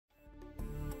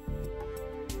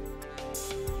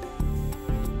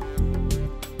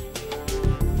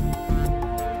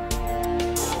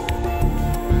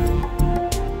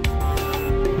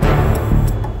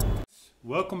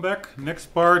Welcome back. Next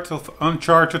part of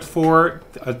Uncharted 4,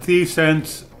 a Thieves'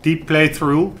 End deep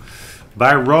playthrough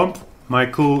by Rombbb, my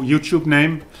cool YouTube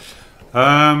name.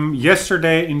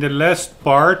 Yesterday in the last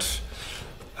part,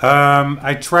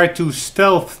 I tried to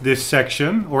stealth this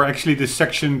section, or actually the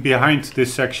section behind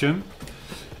this section.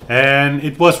 And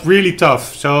it was really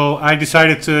tough, so I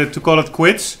decided to call it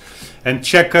quits and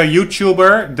check a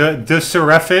YouTuber, the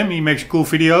Seraphim. He makes cool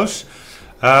videos.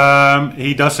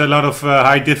 He does a lot of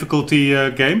high difficulty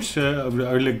games,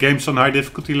 games on high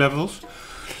difficulty levels.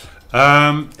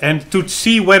 And to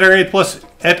see whether it was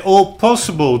at all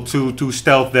possible to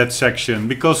stealth that section.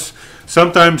 Because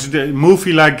sometimes the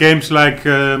movie-like games like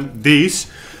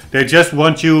these, they just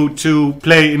want you to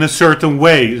play in a certain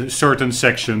way, certain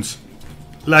sections.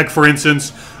 Like for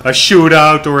instance, a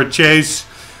shootout or a chase.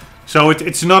 So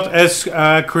it's not as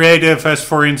creative as,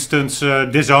 for instance,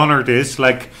 Dishonored is.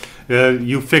 Like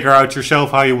you figure out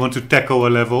yourself how you want to tackle a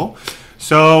level.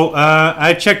 So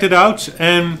I checked it out,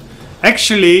 and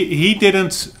actually he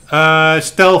didn't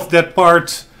stealth that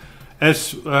part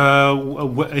as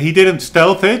he didn't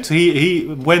stealth it. He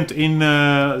went in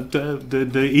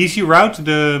the easy route,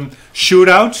 the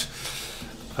shootout.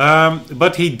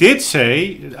 But he did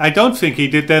say, I don't think he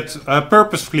did that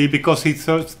purposefully, because he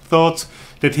thought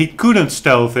that he couldn't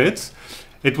stealth it.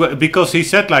 Because he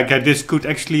said like this could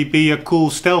actually be a cool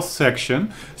stealth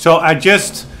section. So I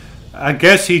guess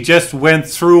he just went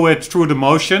through it through the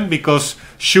motion, because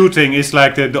shooting is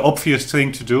like the obvious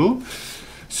thing to do.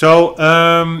 So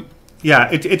yeah,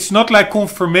 it's not like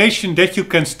confirmation that you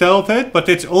can stealth it, but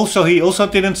it's also, he also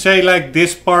didn't say like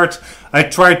this part I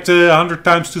tried 100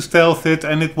 times to stealth it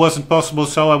and it wasn't possible,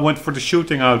 so I went for the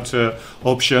shooting out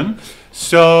option.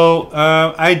 So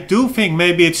I do think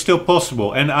maybe it's still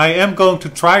possible, and I am going to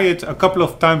try it a couple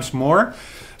of times more.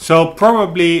 So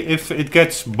probably if it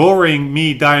gets boring,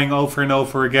 me dying over and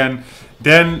over again,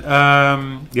 then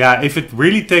yeah, if it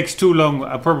really takes too long,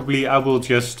 probably I will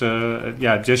just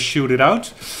yeah, just shoot it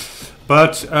out.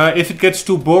 But if it gets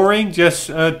too boring, just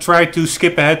try to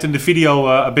skip ahead in the video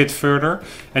a bit further,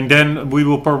 and then we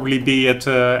will probably be at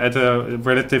a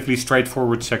relatively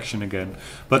straightforward section again.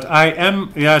 But I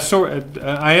am, yeah, so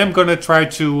I am gonna try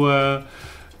to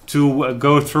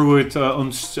go through it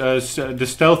on the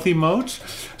stealthy mode.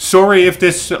 Sorry if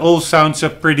this all sounds a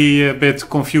bit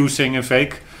confusing and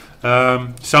fake.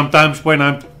 Sometimes when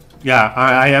I'm, yeah,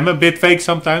 I am a bit fake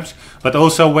sometimes, but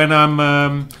also when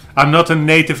I'm not a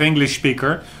native English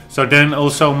speaker, so then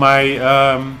also my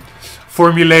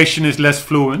formulation is less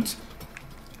fluent.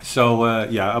 So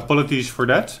yeah, apologies for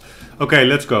that. Okay,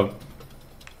 let's go.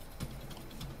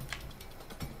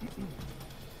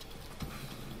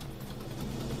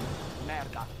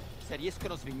 Merda, se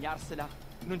riescono a svignarsela,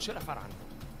 non ce la faranno.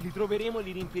 Li troveremo e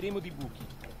li riempiremo di buchi.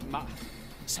 Ma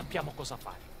sappiamo cosa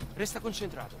fare. Resta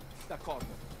concentrato.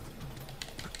 D'accordo.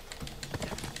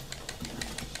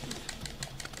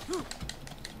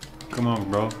 Come on,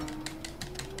 bro.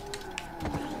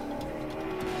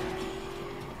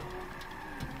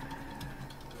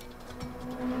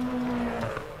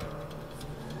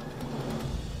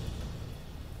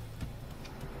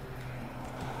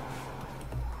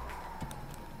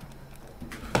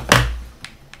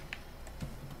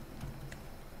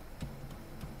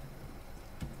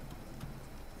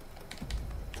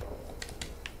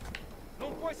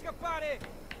 Non puoi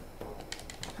scappare!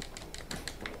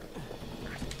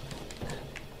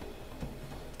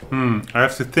 I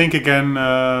have to think again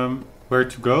where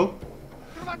to go.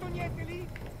 Trovato niente lì?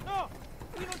 No!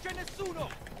 Qui non c'è nessuno!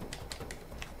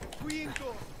 Qui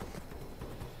intorno!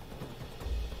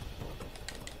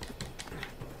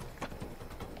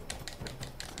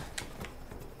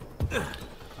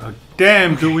 Oh,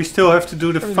 damn, do we still have to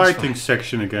do the fighting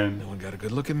section again? No one got a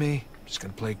good look at me. I'm just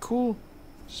gonna play cool,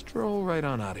 stroll right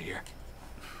on out of here.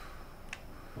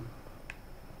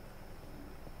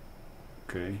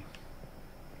 Okay.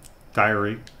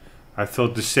 Diary. I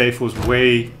thought the safe was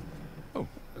way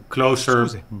closer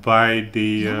by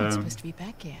the No one's supposed to be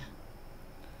back here.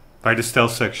 by the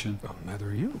stealth section. Well, neither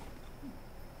are you.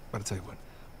 But I'll tell you what,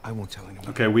 I won't tell anyone.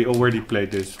 Okay, we already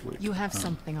played this. You have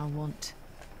something I want,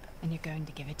 and you're going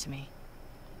to give it to me.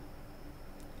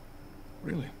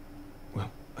 Really?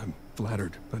 Well, I'm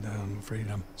flattered, but I'm afraid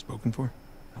I'm spoken for.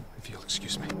 If you'll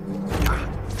excuse me.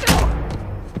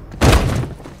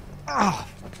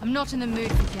 I'm not in the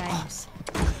mood for games.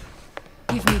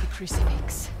 Give me the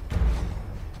crucifix.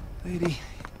 Lady,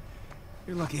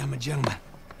 you're lucky I'm a gentleman.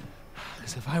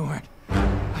 Because if I weren't,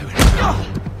 I would...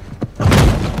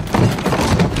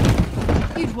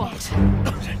 You'd what?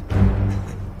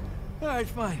 Alright,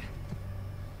 fine.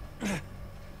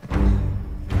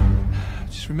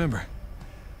 Just remember,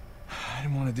 I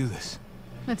didn't want to do this.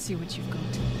 Let's see what you've got.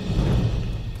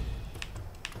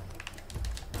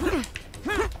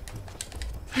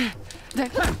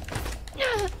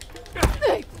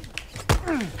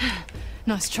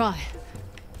 Nice try.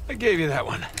 I gave you that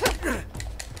one.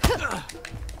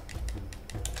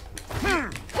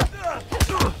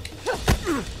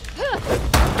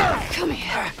 Come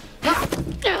here.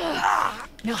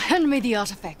 Now hand me the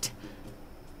artifact.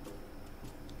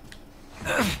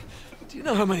 Do you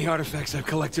know how many artifacts I've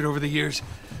collected over the years?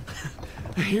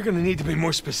 You're gonna need to be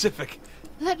more specific.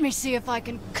 Let me see if I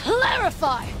can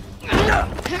clarify.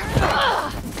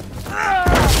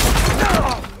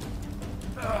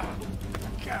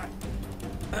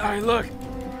 Alright, look.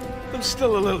 I'm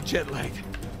still a little jet-lagged.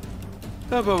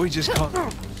 How about we just call...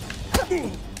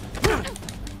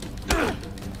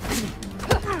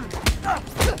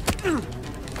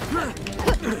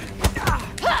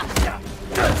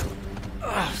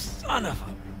 Oh, son of a...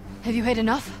 Have you had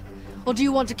enough? Or do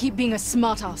you want to keep being a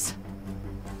smartass?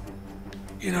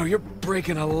 You know, you're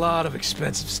breaking a lot of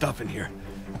expensive stuff in here.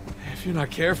 If you're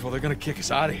not careful, they're gonna kick us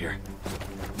out of here.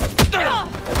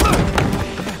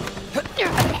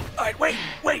 Alright,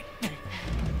 wait!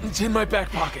 It's in my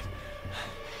back pocket.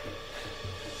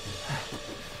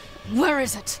 Where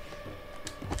is it?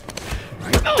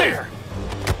 Right there!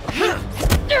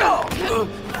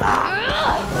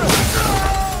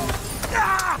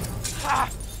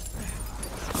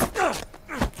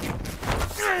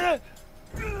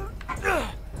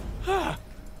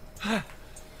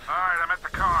 Alright, I'm at the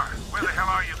car. Where the hell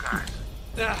are you guys?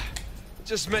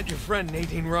 Just met your friend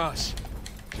Nadine Ross.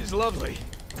 She's lovely.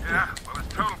 Yeah? Well,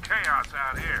 it's total chaos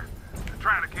out here. They're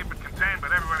trying to keep it contained,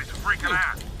 but everybody's freaking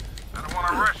out. I don't want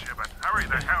to rush you, but hurry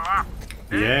the hell up.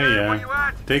 Yeah. Where you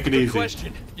at? Take it Good easy.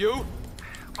 question. You?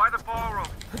 By the ballroom.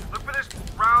 Look for this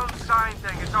round sign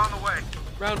thing. It's on the way.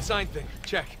 Round sign thing.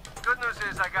 Check. Good news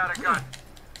is I got a gun.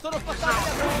 Sono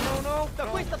passati da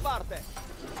questa parte.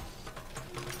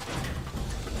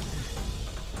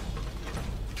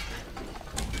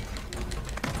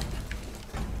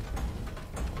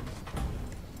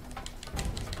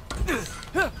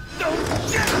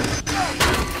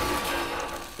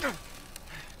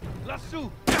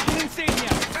 Lassù, insegna.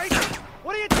 Hey,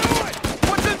 what are you doing?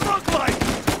 What's it look like?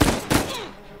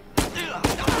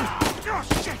 Oh,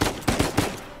 shit.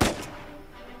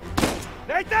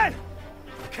 Nathan!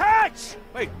 Catch!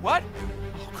 Wait, what?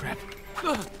 Oh, crap.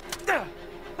 Hey,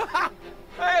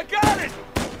 I got it!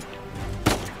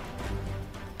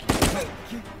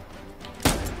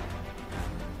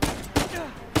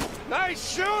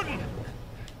 Nice shooting!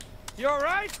 You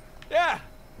alright? Yeah,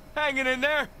 hanging in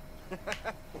there.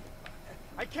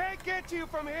 I can't get to you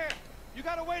from here. You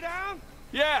got a way down?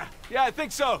 Yeah, I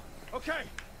think so. Okay.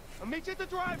 I'll meet you at the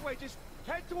driveway. Just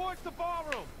head towards the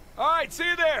ballroom. All right, see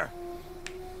you there.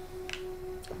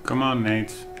 Come on,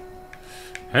 Nate.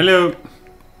 Hello.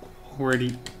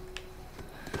 Already.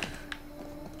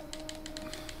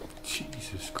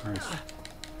 Jesus Christ.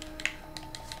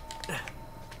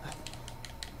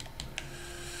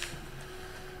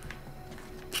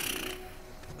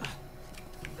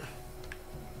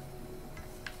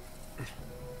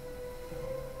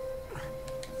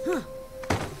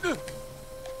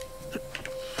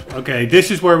 Okay, this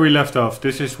is where we left off.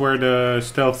 This is where the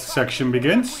stealth section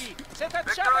begins.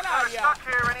 Victor, I'm kind of stuck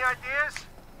here. Any ideas?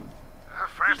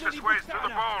 Fastest way is through the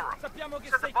ballroom. Said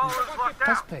the ballroom's locked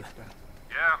out.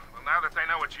 Yeah, well now that they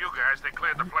know it's you guys, they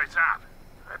cleared the place out.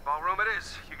 All right, ballroom it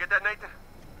is. You get that, Nathan?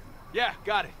 Yeah,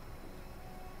 got it.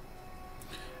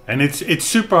 And it's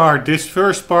super hard. This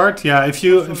first part, yeah. If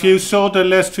you saw the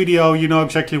last video, you know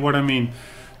exactly what I mean.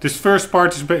 This first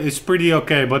part is pretty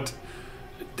okay, but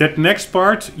that next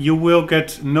part you will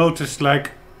get noticed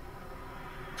like.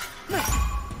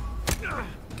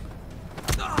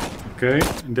 Okay,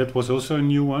 and that was also a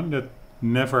new one that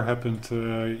never happened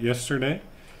yesterday.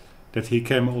 That he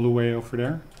came all the way over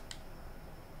there.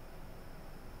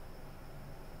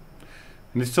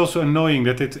 And it's also annoying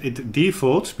that it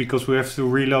defaults, because we have to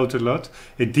reload a lot.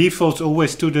 It defaults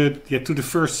always to the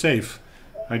first save.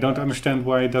 I don't understand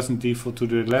why it doesn't default to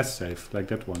the last save, like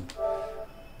that one.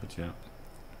 But yeah.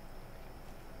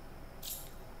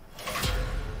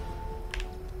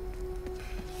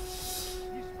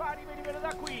 Gli spari venivano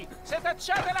da qui. Siete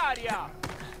acciate l'aria.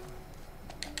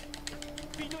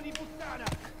 Figlio di puttana.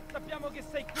 Sappiamo che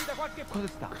sei qui da qualche... Cosa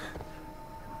sta?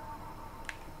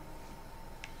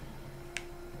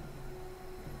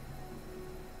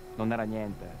 Non era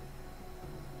niente.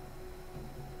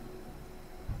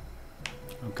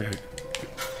 Okay.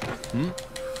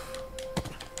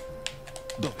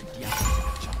 Dove diavolo?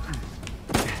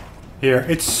 Here,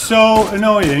 it's so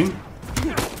annoying.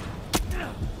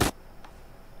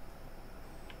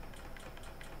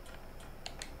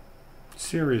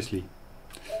 Seriously.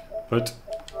 But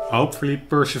hopefully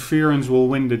perseverance will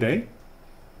win the day.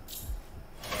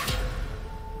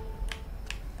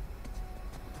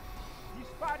 Gli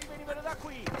spari venivano da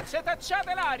qui!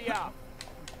 Setacciate l'aria!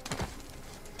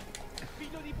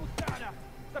 Figlio di puttana!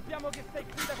 Sappiamo che stai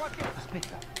qui da qualche...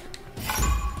 Aspetta!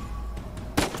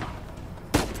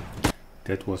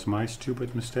 That was my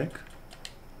stupid mistake.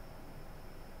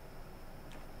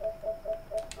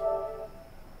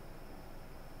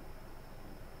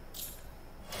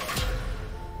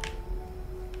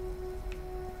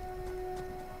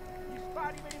 Gli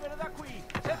spari venivano da qui!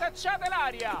 Setacciate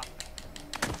l'aria!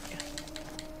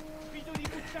 Figlio di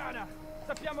puttana!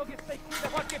 Sappiamo che stai qui da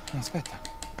qualche... Aspetta.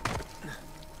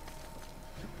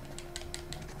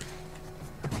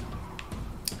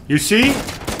 You see?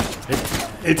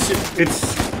 It's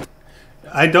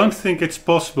I don't think it's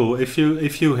possible if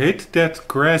you hit that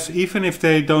grass, even if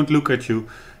they don't look at you,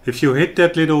 if you hit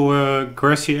that little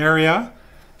grassy area,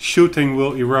 shooting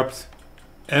will erupt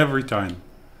every time.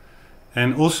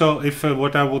 And also, if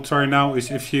what I will try now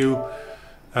is if you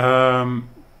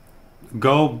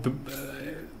go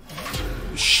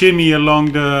shimmy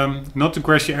along the, not the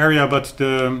grassy area, but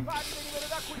the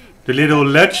little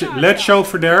ledge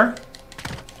over there,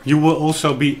 you will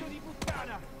also be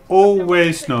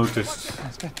always noticed.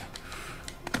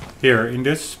 Here in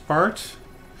this part,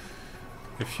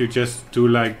 if you just do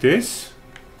like this,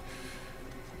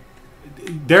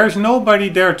 there's nobody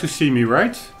there to see me,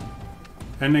 right?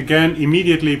 And again,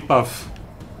 immediately puff,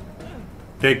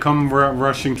 they come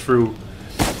rushing through.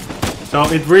 So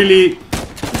it really,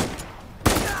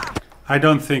 I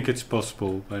don't think it's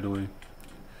possible, by the way.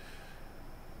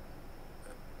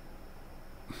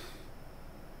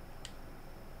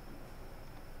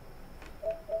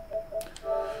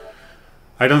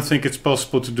 I don't think it's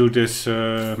possible to do this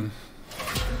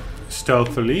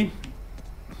stealthily.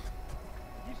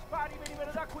 Gli spari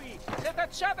venivano da qui!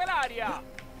 Setacciate l'aria!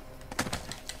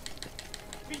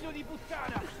 Figlio di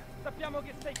puttana! Sappiamo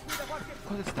che stai qui da qualche...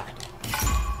 Cosa stai?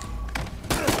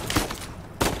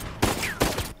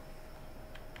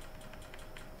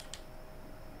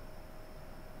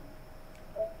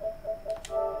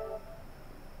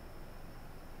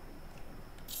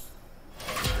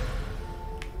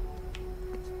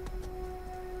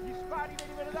 Gli spari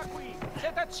venivano da qui!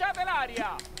 Setacciate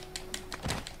l'aria!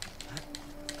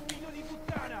 Figlio di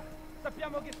puttana!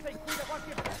 Sappiamo che stai qui da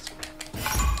qualche...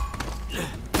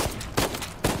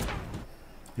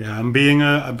 Yeah, I'm being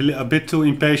a bit too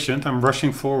impatient. I'm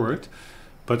rushing forward,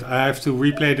 but I have to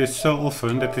replay this so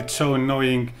often that it's so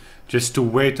annoying just to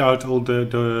wait out all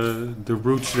the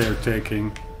routes they're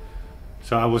taking.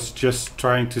 So I was just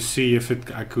trying to see if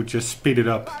I could just speed it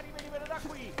up.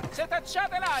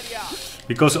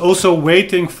 Because also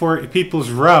waiting for people's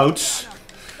routes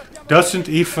doesn't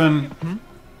even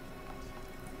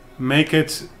make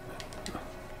it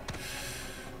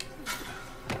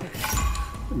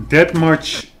that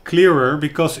much clearer,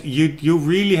 because you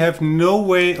really have no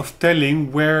way of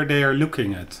telling where they are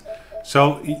looking at.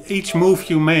 So each move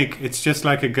you make, it's just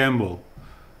like a gamble.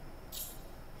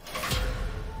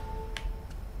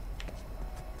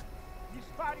 Gli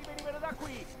spari venivano da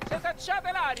qui!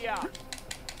 Setacciate l'aria!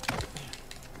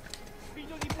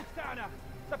 Figlio di puttana!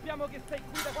 Sappiamo che stai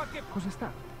qui da qualche... Cos'è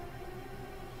stato?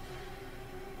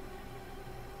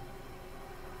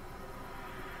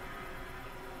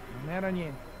 Non era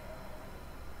niente.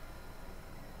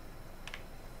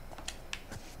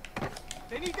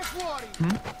 Venite fuori!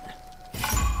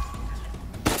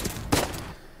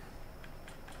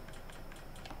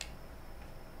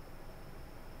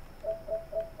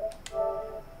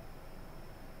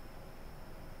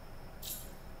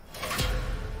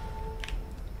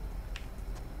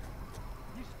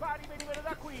 Gli spari venivano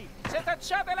da qui!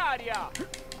 Setacciate l'aria!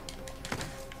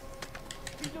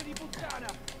 Figlio di puttana!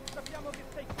 Sappiamo che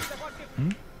stai qui da qualche...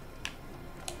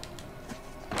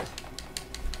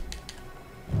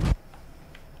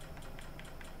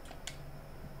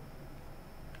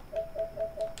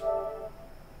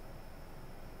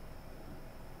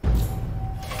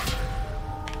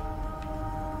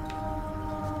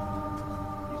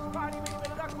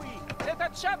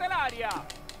 Setacciate l'aria!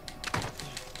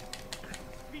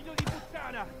 Figlio di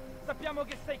puttana! Sappiamo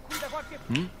che stai qui da qualche...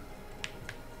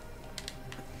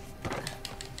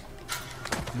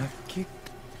 Ma che...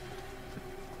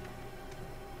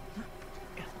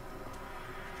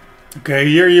 Okay,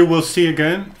 here you will see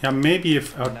again. Yeah, maybe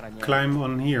if I climb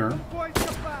on here.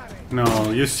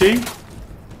 No, you see?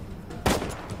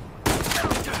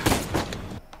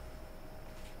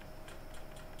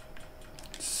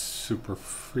 super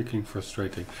freaking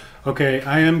frustrating. Okay,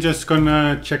 I am just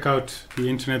gonna check out the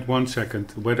internet 1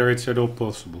 second, whether it's at all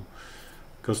possible.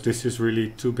 Because this is really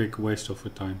too big a waste of a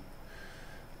time.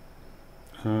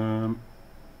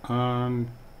 Uncharted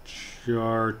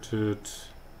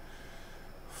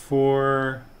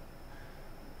 4.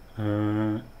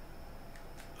 How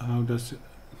does it...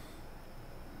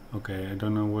 Okay, I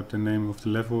don't know what the name of the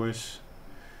level is.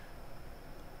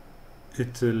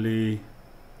 Italy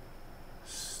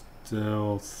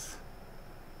stealth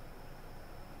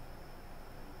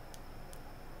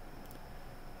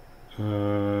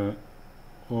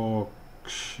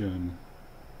auction.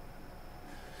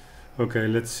 Okay,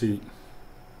 let's see.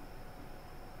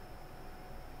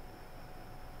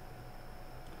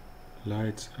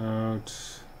 Lights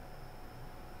out.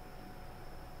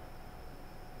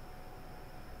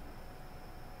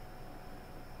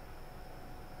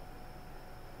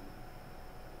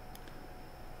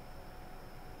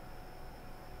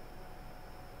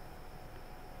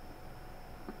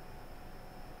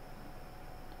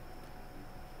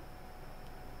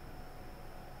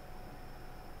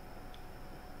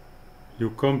 You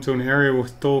come to an area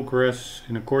with tall grass.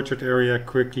 In a courtyard area,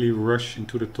 quickly rush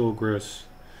into the tall grass.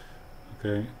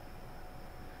 Okay.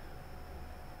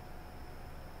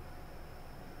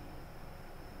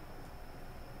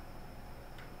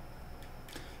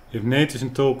 If Nate is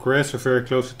in tall grass or very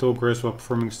close to tall grass while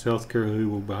performing stealth kill, he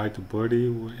will hide the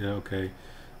body. Yeah, okay.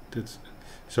 That's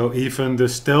so even the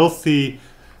stealthy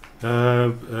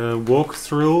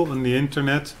walkthrough on the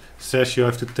internet says you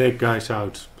have to take guys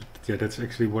out. But yeah, that's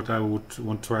actually what I would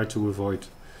want to try to avoid.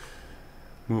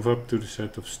 Move up to the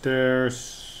set of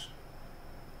stairs.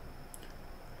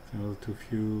 To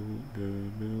view the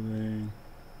building.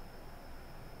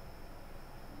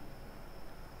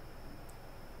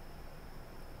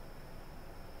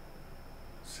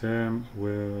 Sam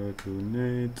will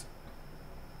donate.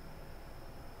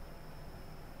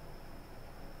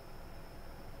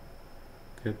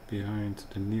 Get behind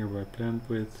the nearby plant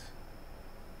width.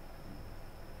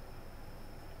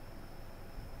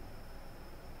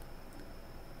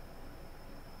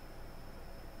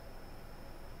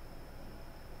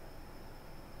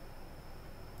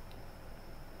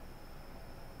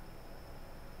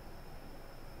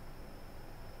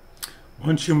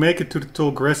 Once you make it to the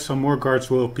tall grass, some more guards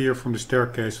will appear from the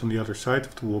staircase on the other side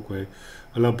of the walkway.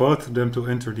 Allow both of them to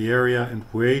enter the area and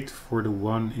wait for the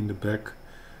one in the back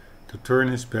to turn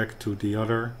his back to the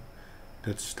other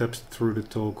that steps through the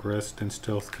tall grass, then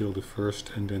stealth kill the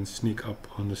first and then sneak up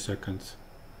on the second.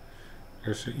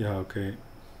 There's a, yeah, okay.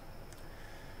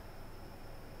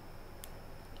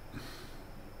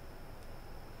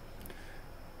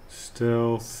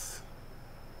 Stealth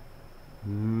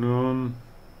non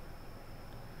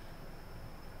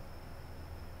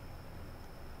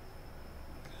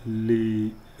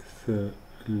lethally.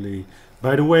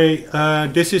 By the way,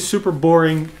 this is super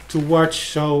boring to watch,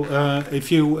 so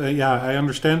if you, yeah, I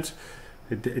understand.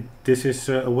 This is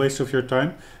a waste of your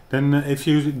time. Then if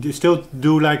you still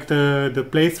do like the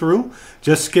playthrough,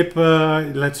 just skip,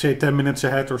 let's say 10 minutes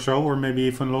ahead or so, or maybe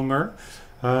even longer.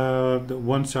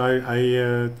 Once I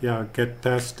yeah, get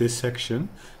past this section,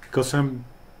 because I'm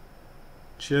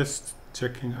just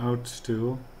checking out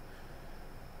still.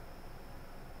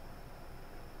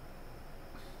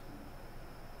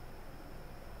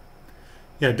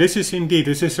 Yeah, this is a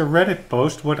Reddit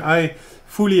post, what I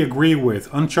fully agree with.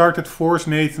 Uncharted 4's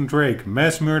Nathan Drake,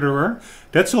 mass murderer.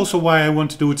 That's also why I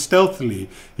want to do it stealthily.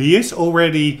 He is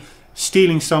already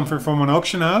stealing something from an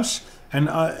auction house, and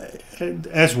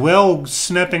as well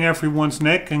snapping everyone's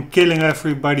neck and killing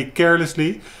everybody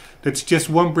carelessly. That's just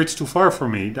one bridge too far for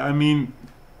me. I mean,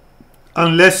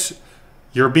 unless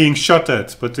you're being shot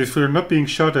at. But if you're not being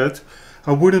shot at,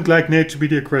 I wouldn't like Nate to be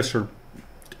the aggressor.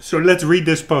 So let's read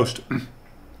this post.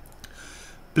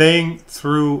 Playing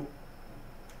through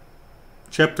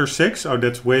Chapter 6, oh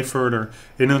that's way further,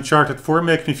 in Uncharted 4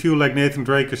 makes me feel like Nathan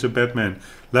Drake is a bad man.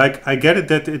 Like, I get it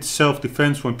that it's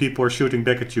self-defense when people are shooting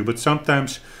back at you, but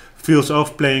sometimes feels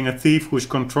off playing a thief who is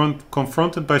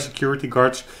confronted by security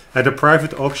guards at a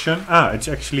private auction. Ah, it's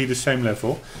actually the same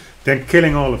level. Then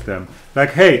killing all of them.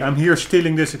 Like, hey, I'm here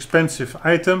stealing this expensive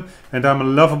item, and I'm a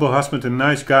lovable husband and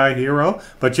nice guy hero,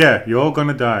 but yeah, you're all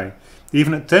gonna die.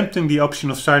 Even attempting the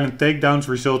option of silent takedowns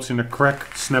results in a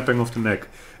crack snapping of the neck.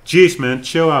 Jeez man,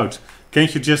 chill out.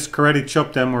 Can't you just karate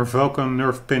chop them or Vulcan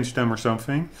nerve pinch them or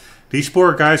something? These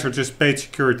poor guys are just paid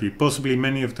security. Possibly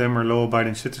many of them are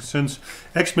law-abiding citizens,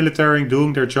 ex-military,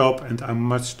 doing their job, and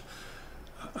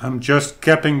I'm just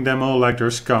capping them all like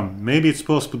they're scum. Maybe it's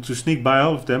possible to sneak by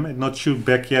all of them and not shoot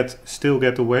back yet, still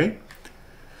get away.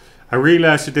 I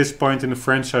realized at this point in the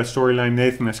franchise storyline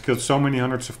Nathan has killed so many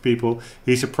hundreds of people.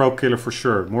 He's a pro killer for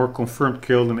sure. More confirmed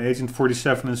kill than Agent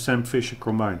 47 and Sam Fisher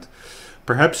combined.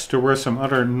 Perhaps there were some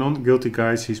other non-guilty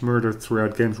guys he's murdered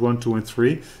throughout games 1, 2 and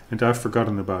 3 and I've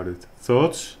forgotten about it.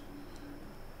 Thoughts?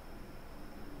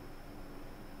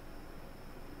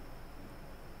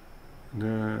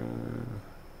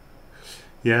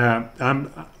 Yeah,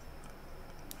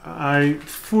 I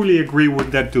fully agree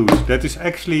with that dude. That is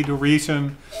actually the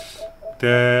reason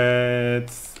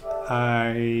that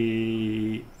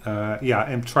I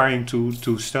am trying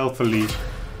to stealthily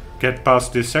get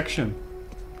past this section.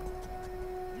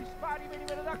 Gli spari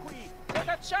venivano da qui!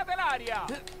 Cacciate l'aria!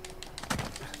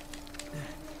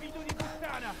 Figlio di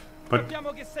puttana!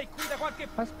 Sappiamo che sei qui da qualche...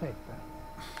 Aspetta.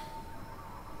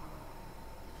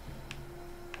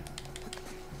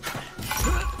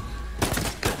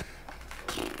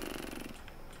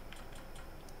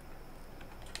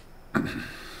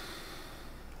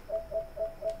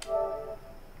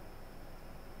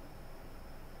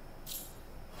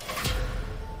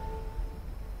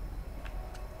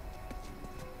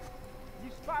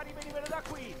 Venivano da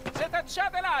qui! Se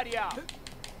tacciate l'aria!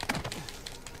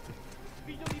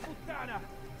 Figlio di puttana!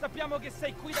 Sappiamo che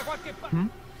sei qui da qualche parte!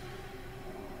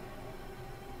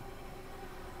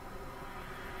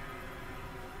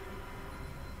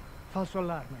 Falso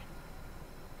allarme.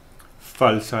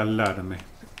 Falso allarme.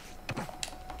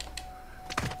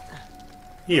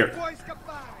 Here.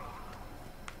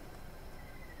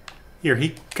 Here,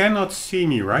 he cannot see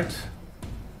me, right?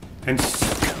 And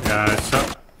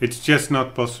so it's just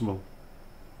not possible.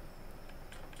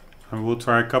 I will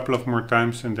try a couple of more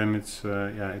times and then it's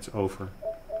it's over.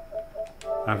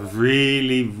 I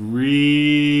really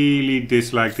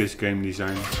dislike this game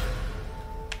design.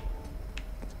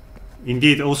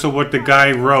 Indeed, also what the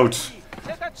guy wrote.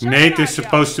 Nate is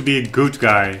supposed to be a good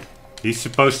guy. He's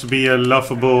supposed to be a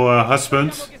lovable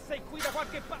husband.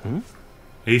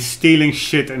 He's stealing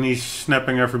shit and he's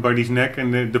snapping everybody's neck,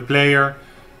 and the player,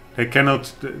 they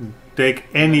cannot take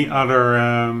any other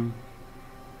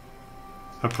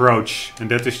approach, and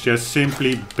that is just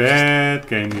simply bad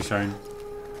game design.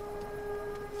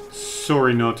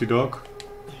 Sorry, Naughty Dog.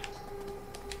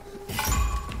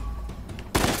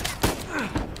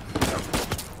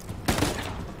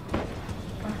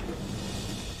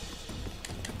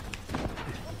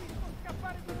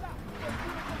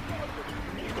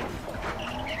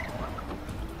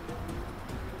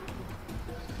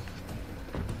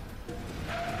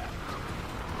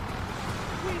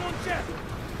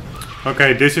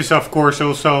 Okay, this is of course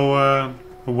also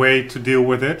a way to deal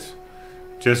with it.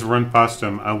 Just run past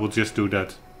them. I will just do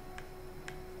that.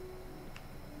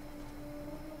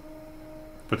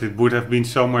 But it would have been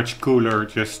so much cooler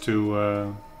just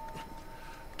to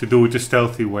do it the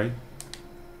stealthy way.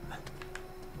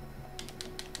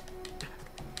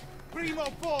 Prima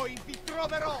o poi vi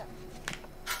troverò.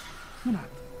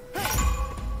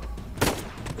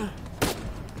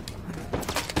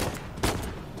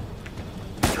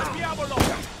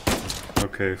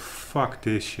 Okay, fuck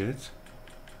this shit.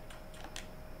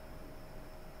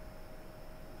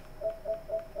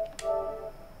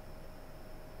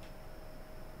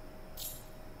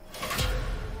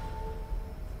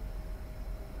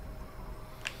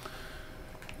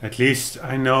 At least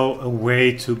I know a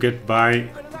way to get by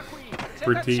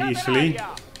pretty easily.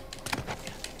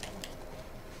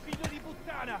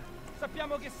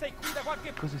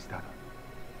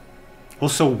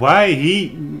 Also, why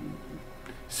he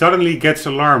suddenly gets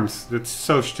alarmed? That's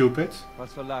so stupid.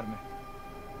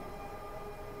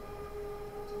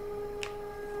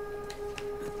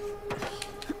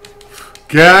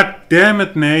 God damn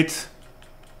it, Nate.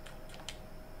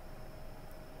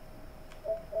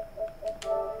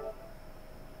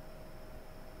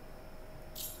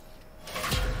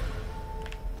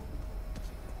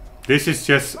 This is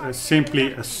just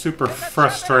simply a super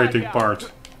frustrating part.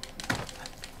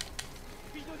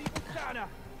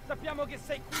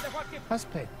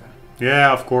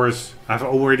 Yeah, of course. I've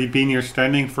already been here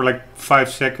standing for like 5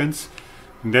 seconds.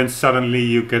 And then suddenly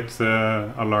you get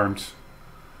alarmed.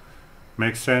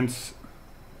 Makes sense.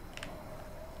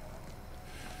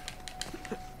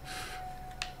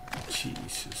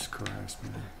 Jesus Christ,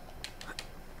 man.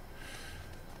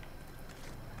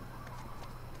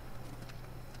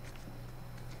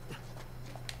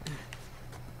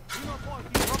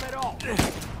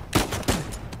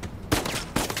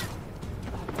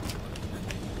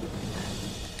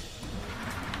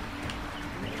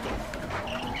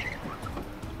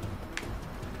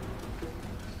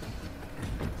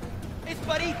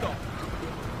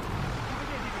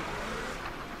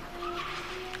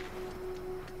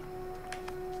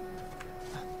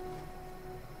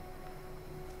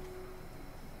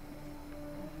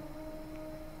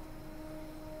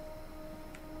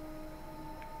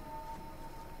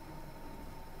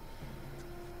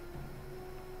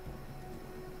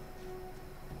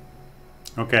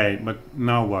 Okay, but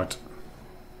now what?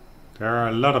 There are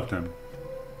a lot of them.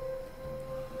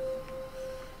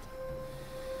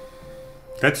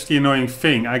 That's the annoying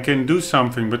thing. I can do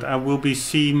something, but I will be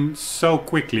seen so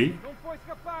quickly.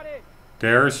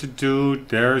 There's a dude,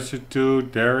 there's a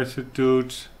dude, there's a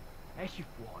dude. Esci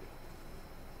fuori.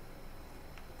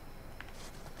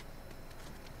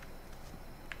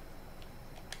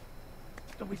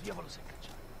 Dove diavolo sei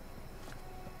cacciato?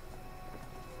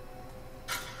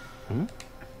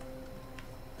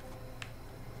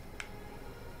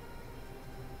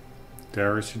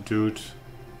 There is a dude.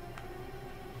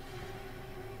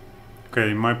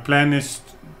 Okay, my plan is...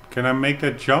 Can I make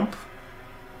that jump?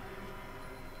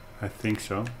 I think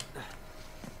so.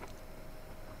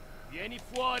 Vieni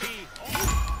fuori!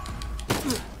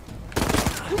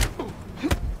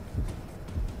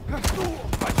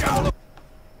 Facciamolo!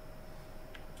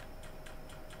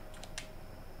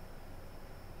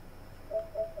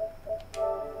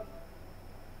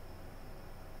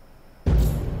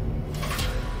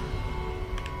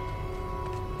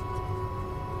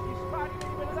 Gli spari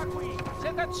venivano da qui!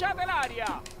 Setacciate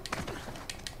l'aria!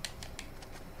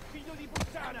 Figlio di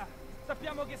puttana!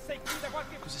 Sappiamo che sei qui da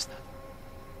qualche... Cos'è stato?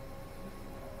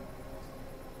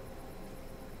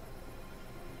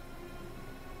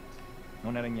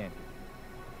 Non era niente.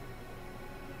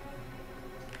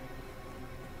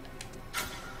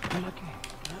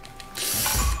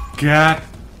 God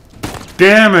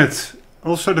damn it!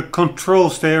 Also the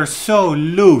controls, they are so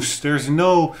loose. There's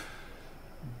no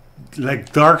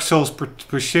like Dark Souls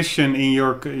precision in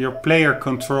your player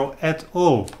control at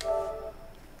all.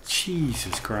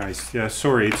 Jesus Christ. Yeah,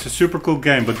 sorry, it's a super cool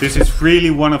game, but this is really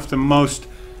one of the most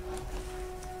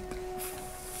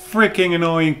freaking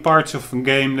annoying parts of a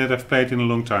game that I've played in a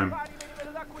long time.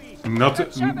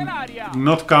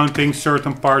 Not counting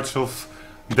certain parts of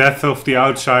Death of the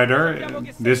Outsider,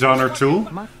 Dishonored 2,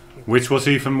 which was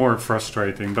even more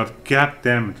frustrating, but god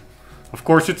damn it. Of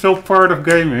course, it's all part of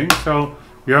gaming, so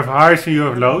you have highs and you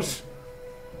have lows.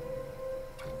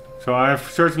 So I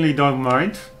certainly don't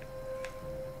mind.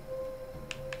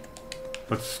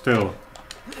 But still.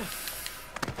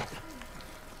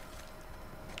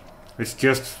 It's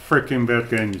just freaking bad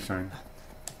game design.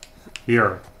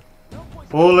 Here.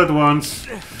 All at once.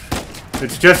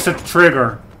 It's just a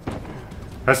trigger.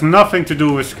 Has nothing to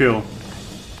do with skill.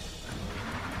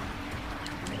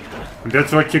 And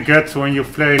that's what you get when you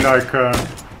play like...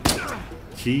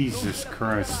 Jesus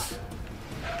Christ.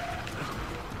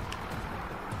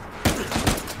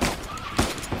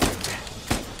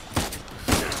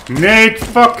 Nate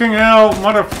fucking hell,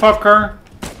 motherfucker!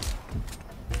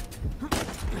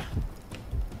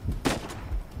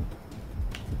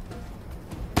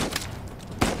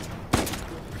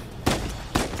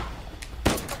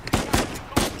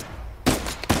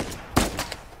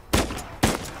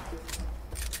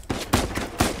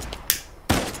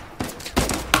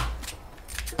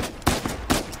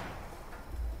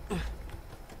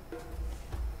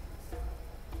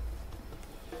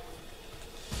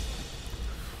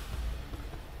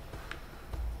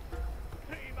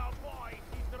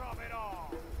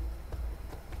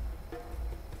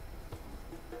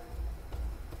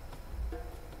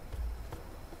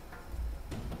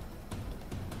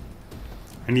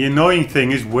 And the annoying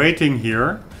thing is waiting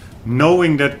here,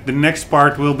 knowing that the next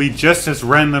part will be just as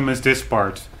random as this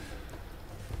part.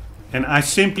 And I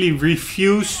simply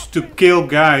refuse to kill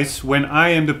guys when I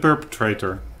am the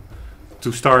perpetrator,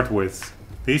 to start with.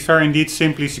 These are indeed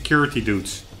simply security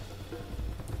dudes.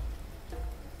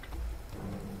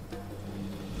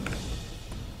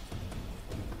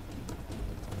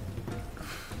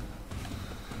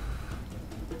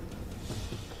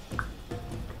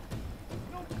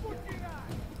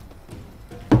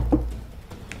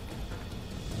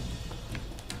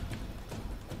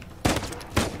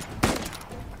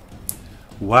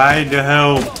 Why the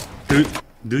hell?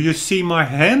 Do you see my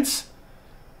hands?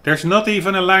 There's not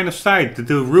even a line of sight.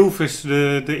 The roof is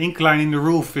the incline in the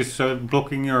roof is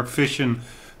blocking your vision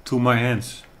to my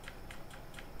hands.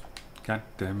 God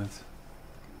damn it.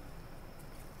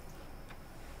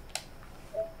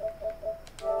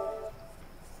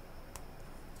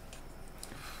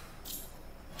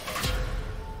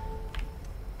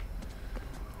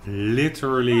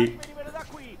 Literally.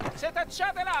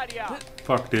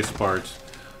 Fuck this part.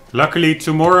 Luckily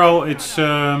tomorrow it's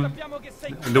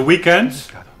the weekend,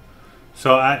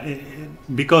 so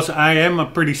because I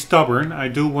am pretty stubborn, I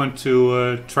do want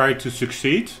to try to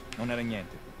succeed.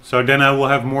 So then I will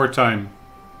have more time,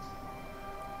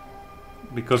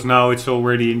 because now it's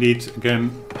already indeed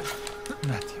again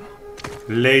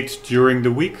late during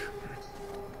the week.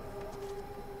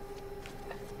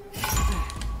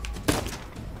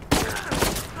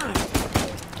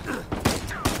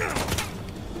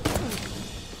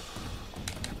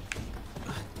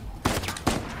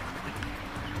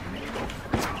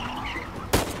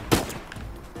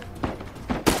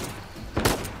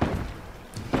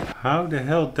 How the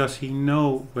hell does he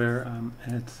know where I'm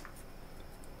at?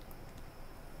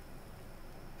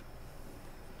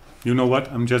 You know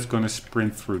what? I'm just gonna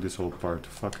sprint through this whole part.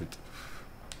 Fuck it.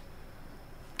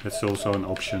 That's also an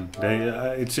option.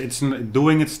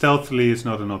 Doing it stealthily is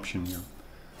not an option here.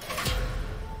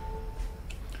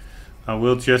 I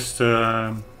will just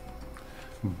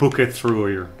book it through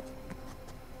here.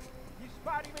 Gli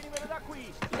spari venivano da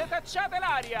qui! Setacciate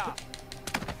l'aria!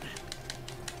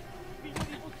 Figlio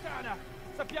di puttana!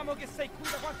 Sappiamo che sei qui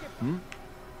da qualche parte.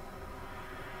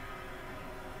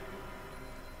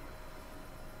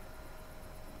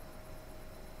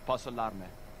 Falso allarme.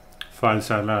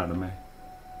 Falso allarme.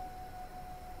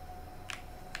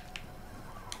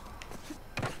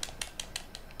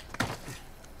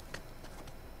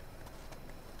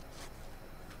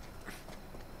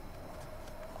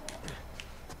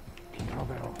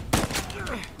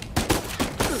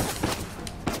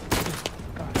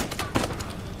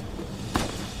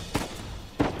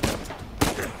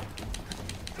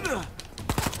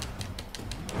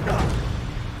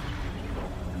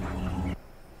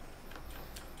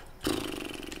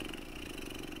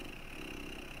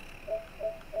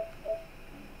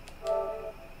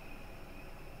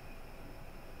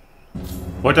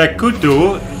 What I could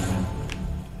do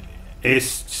is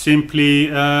simply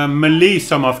melee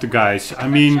some of the guys. I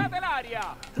mean,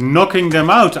 knocking them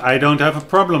out I don't have a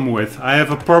problem with. I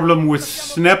have a problem with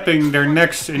snapping their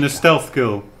necks in a stealth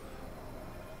kill.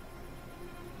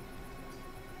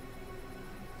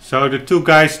 So the two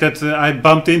guys that I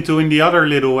bumped into in the other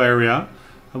little area,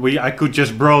 I could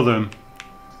just brawl them.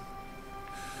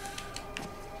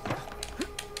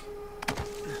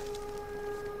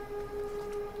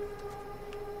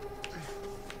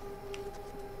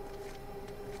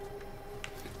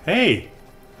 Hey,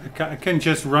 I can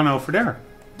just run over there.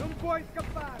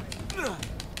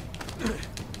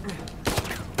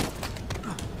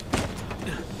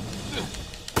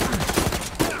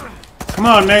 Come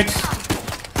on, mates.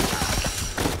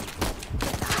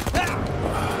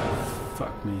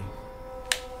 Fuck me.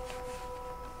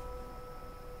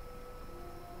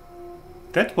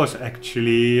 That was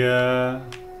actually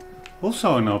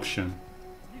also an option.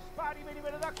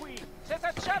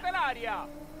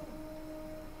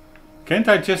 Can't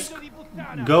I just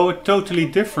go a totally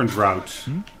different route?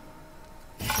 Gli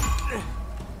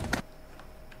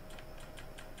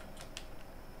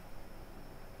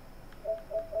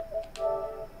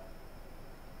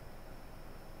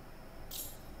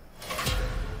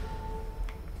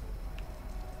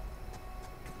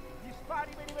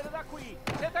spari venivano da qui!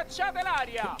 Setacciate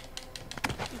l'aria!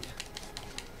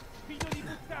 Figlio di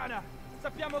puttana!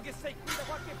 Sappiamo che sei qui da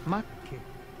qualche... Ma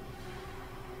che...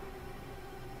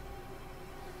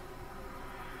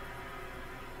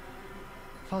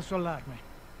 Falso allarme.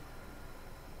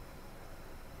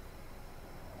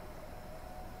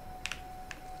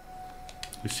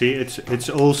 You see, it's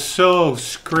all so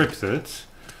scripted.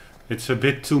 It's a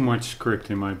bit too much script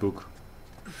in my book.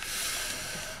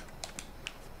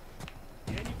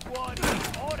 Vieni fuori,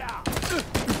 ora!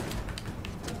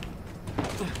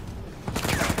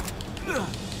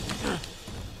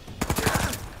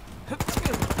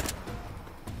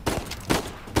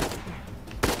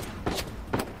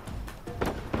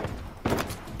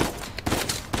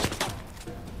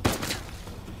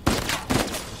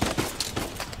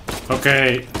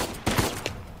 Okay.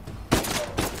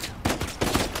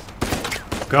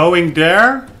 Going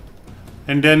there,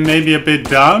 and then maybe a bit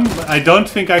down. I don't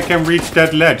think I can reach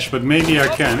that ledge, but maybe I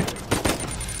can.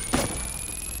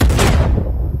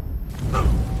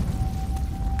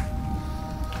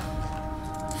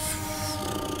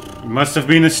 It must have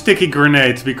been a sticky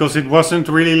grenade, because it wasn't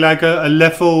really like a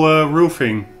level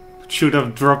roofing. It should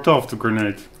have dropped off the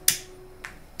grenade.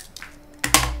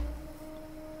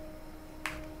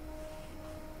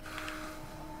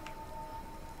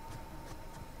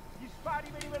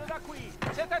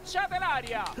 Setacciate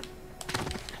l'aria!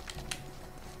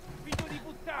 Figlio di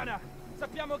puttana!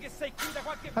 Sappiamo che sei qui da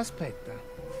qualche... Aspetta.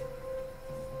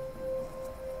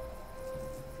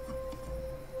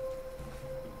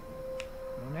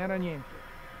 Non era niente.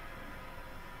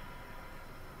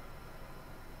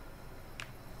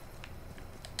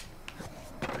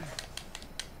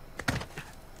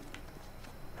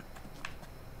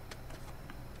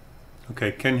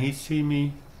 Okay, can he see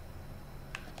me?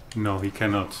 No, he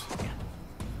cannot.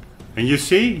 And you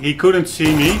see, he couldn't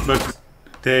see me, but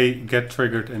they get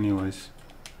triggered anyways.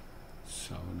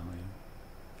 So annoying.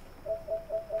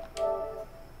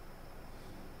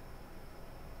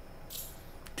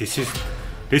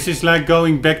 This is like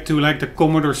going back to like the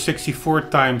Commodore 64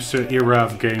 times era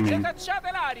of gaming.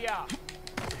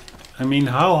 I mean,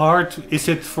 how hard is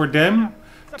it for them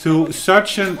to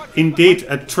such an indeed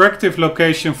attractive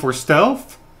location for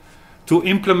stealth to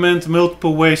implement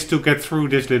multiple ways to get through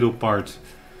this little part?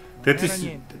 That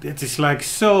is like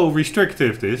so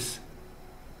restrictive, this.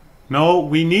 No,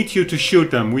 we need you to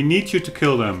shoot them. We need you to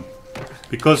kill them.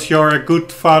 Because you're a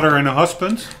good father and a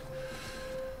husband.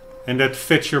 And that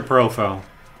fits your profile.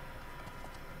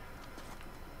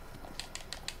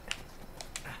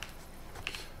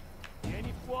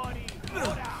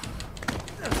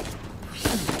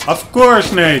 Of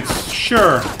course, Nate.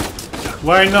 Sure.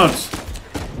 Why not?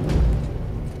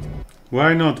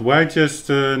 Why not? Why just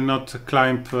not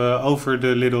climb over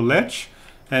the little ledge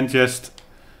and just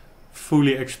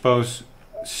fully expose,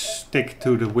 stick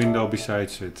to the window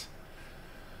besides it?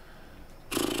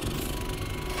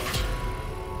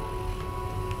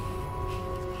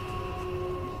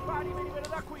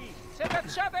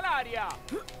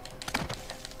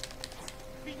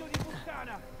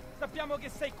 Sappiamo che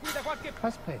sei qui da qualche...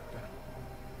 Aspetta.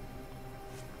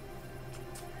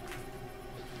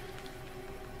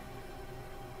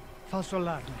 Falso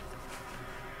allarme.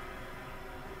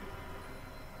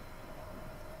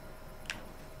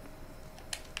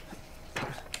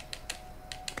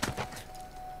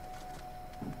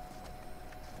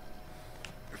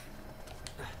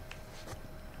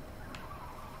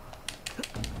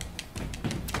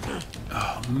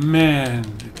 Oh man,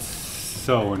 it's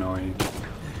so annoying.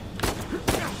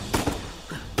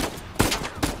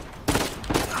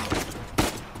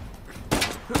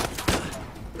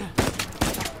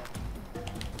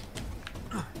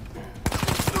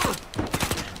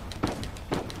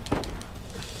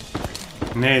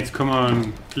 Nate, come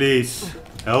on, please.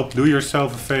 Help, do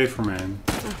yourself a favor, man.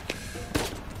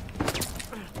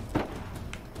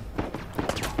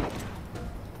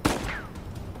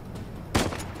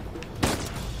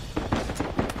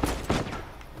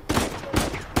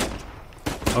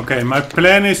 Okay, my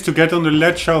plan is to get on the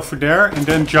ledge over there and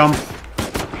then jump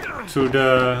to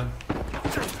the...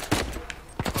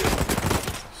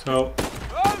 So...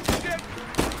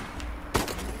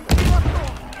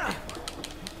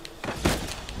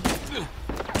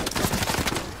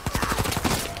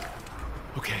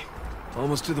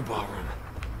 Almost to the ballroom.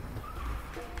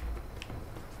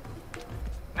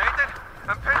 Nathan,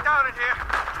 I'm pinned down in here.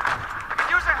 I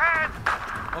could use a hand.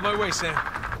 On my way, Sam.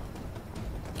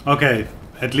 Okay,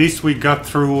 at least we got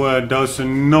through those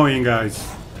annoying guys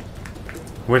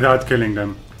without killing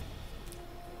them.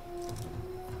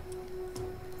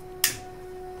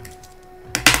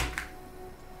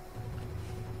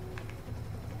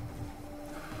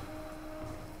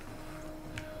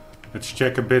 Let's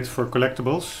check a bit for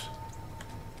collectibles.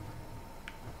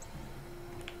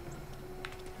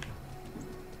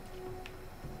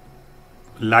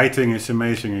 Lighting is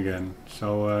amazing again,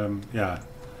 so yeah,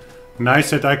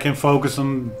 nice that I can focus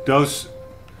on those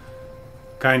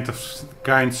kinds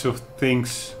of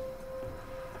things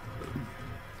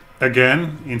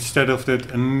again instead of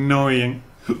that annoying,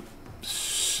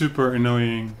 super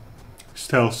annoying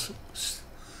stealth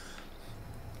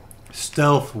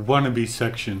wannabe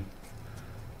section.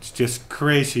 It's just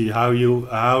crazy how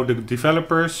the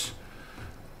developers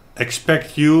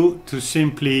expect you to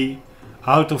simply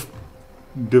out of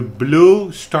the blue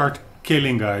start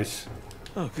killing guys.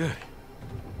 Oh, good.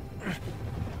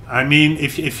 I mean,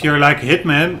 if you're like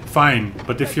Hitman, fine.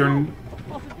 But if you're...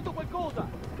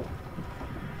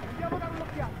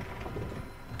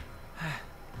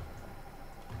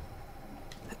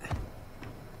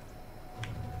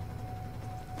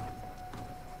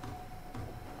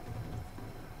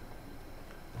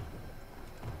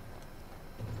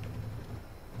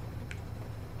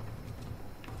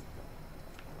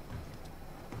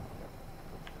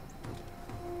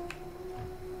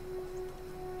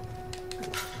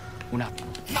 Un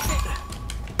attimo.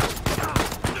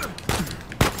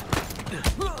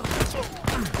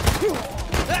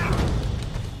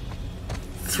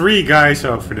 3 guys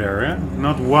over there, eh?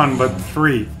 Not 1, but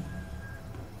 3.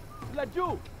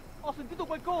 Laggiù! Ho sentito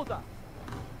qualcosa!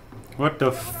 What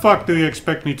the fuck do you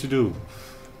expect me to do?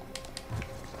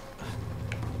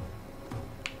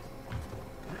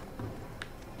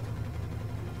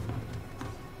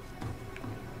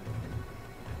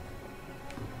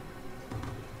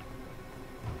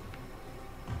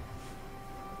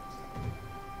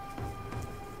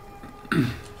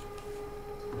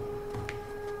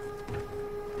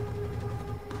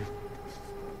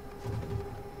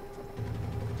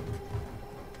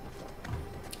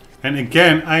 And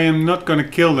again, I am not gonna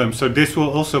kill them, so this will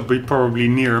also be probably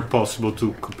near impossible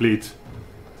to complete.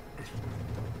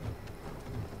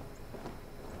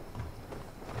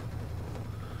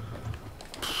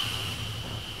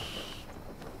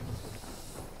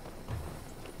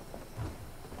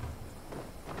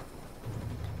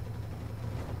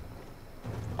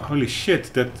 Holy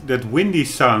shit, that windy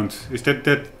sound. Is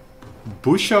that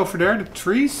bush over there, the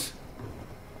trees?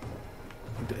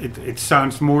 It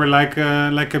sounds more like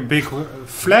a big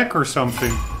flag or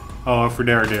something. Oh, over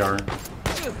there they are.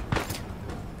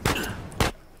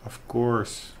 Of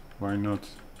course, why not?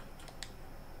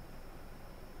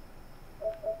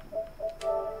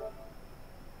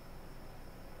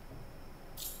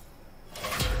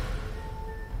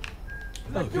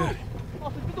 Oh, good.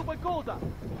 Ho sentito qualcosa!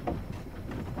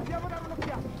 Andiamo a dare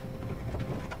un'occhiata!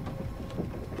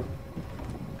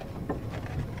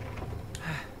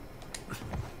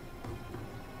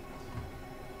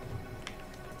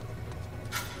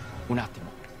 Un attimo.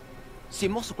 Si è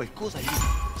mosso qualcosa lì?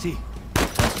 Sì.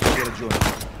 Hai ragione.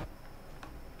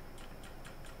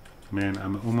 Man,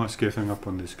 I'm almost giving up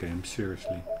on this game,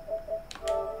 seriously.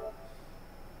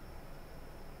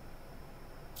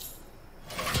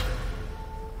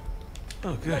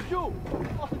 Oh, good. Giù!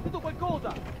 Ho sentito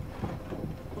qualcosa!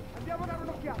 Andiamo a dare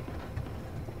un'occhiata!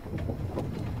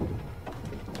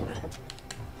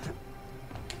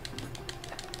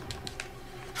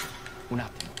 Un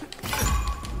attimo.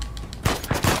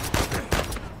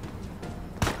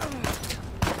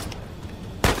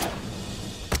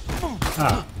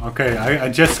 Ah, okay, I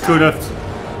just could have...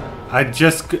 I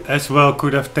just as well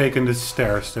could have taken the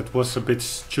stairs. That was a bit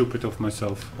stupid of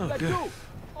myself. Oh, good.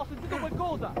 Ho sentito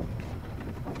qualcosa!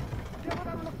 Andiamo a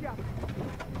dare un'occhiata!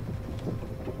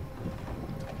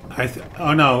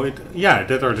 Oh no, yeah,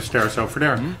 that are the stairs over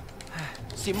there.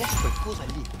 Si è mosso qualcosa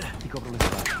lì. Ti copro le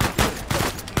spalle.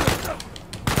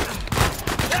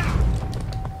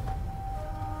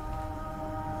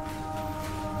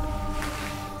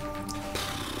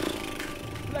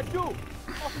 Laggiù!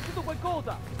 Ho sentito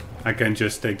qualcosa! I can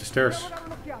just take the stairs.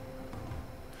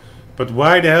 But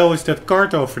why the hell is that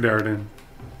cart over there then?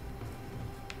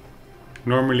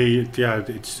 Normally, yeah,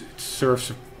 it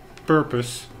serves a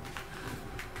purpose.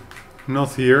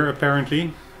 Not here,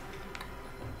 apparently.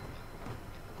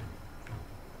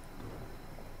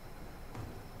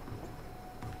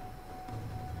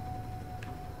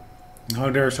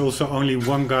 Now there's also only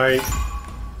one guy.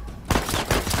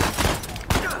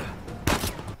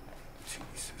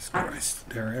 Jesus Christ,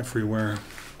 they're everywhere.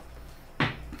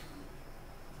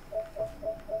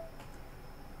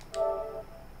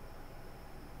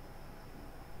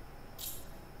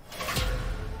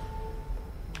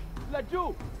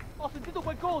 Laggiù! Ho sentito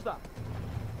qualcosa!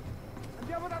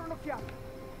 Andiamo a dare un'occhiata!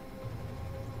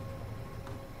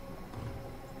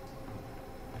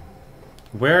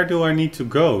 Where do I need to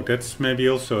go? That's maybe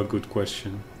also a good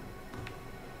question.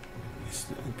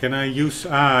 Can I use...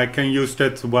 Ah, I can use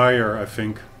that wire, I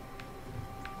think.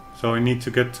 So I need to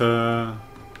get...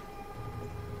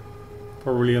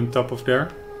 probably on top of there.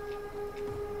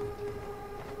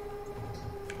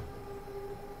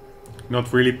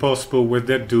 Not really possible with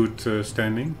that dude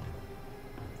standing.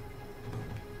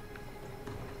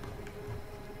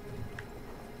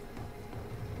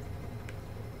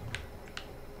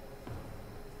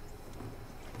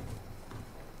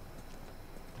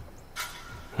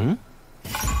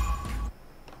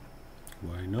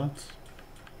 Why not?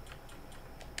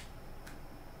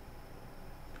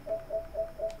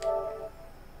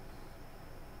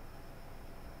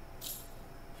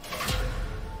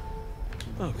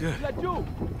 Oh, good. Laggiù!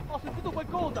 Ho sentito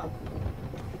qualcosa!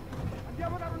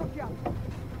 Andiamo a dare un'occhiata!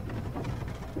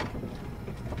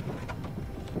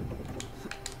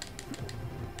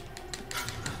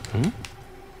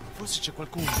 Forse c'è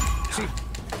qualcuno. Sì.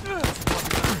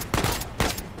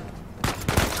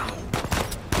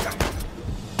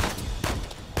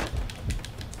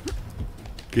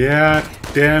 God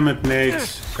damn it,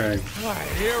 Nate. Okay. All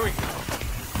right, here we go.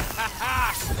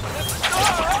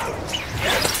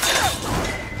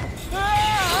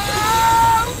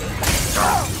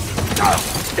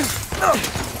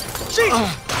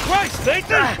 Jesus Christ,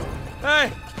 Nathan!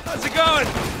 Hey, how's it going?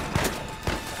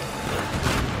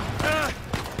 I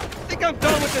think I'm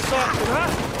done with this auction, huh?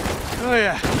 Oh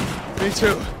yeah, me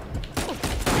too.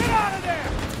 Get out of there!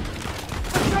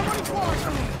 Somebody for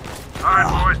All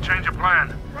right, boys, change of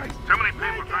plan. Too many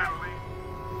people trying to leave.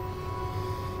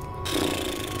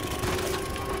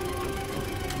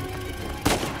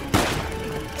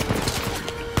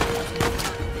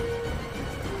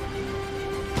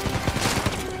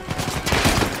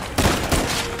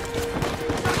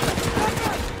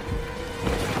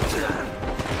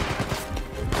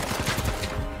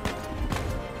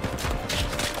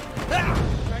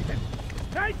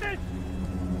 Nathan!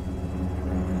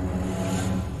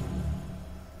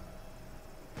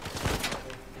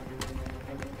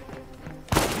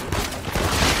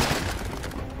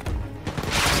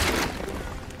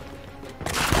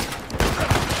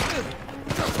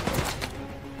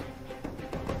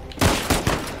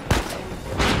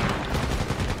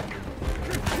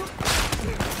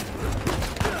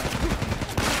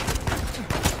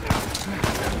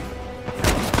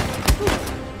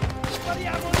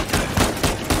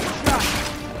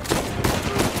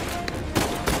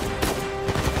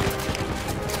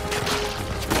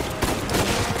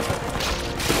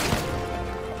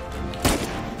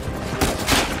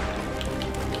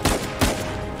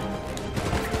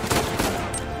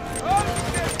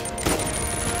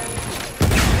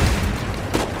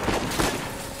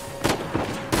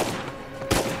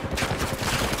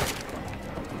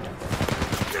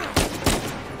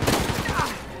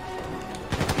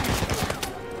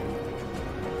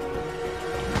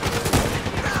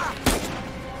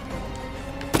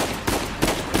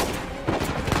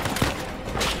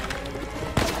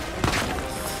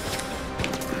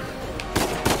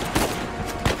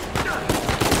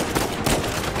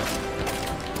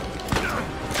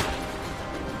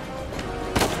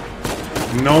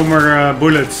 No more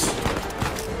bullets.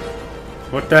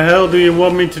 What the hell do you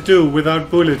want me to do without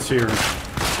bullets here?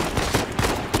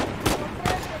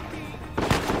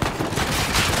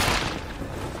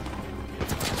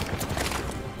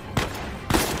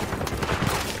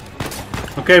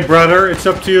 Okay, brother, it's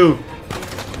up to you.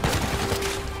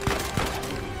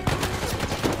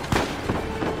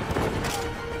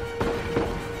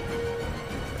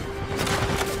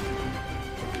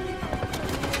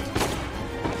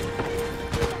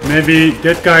 Maybe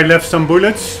that guy left some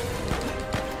bullets.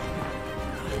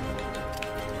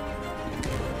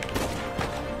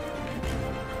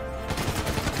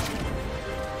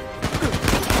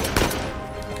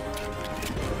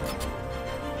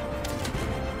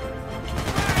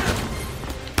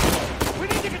 We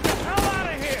need to get the hell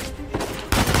out of here!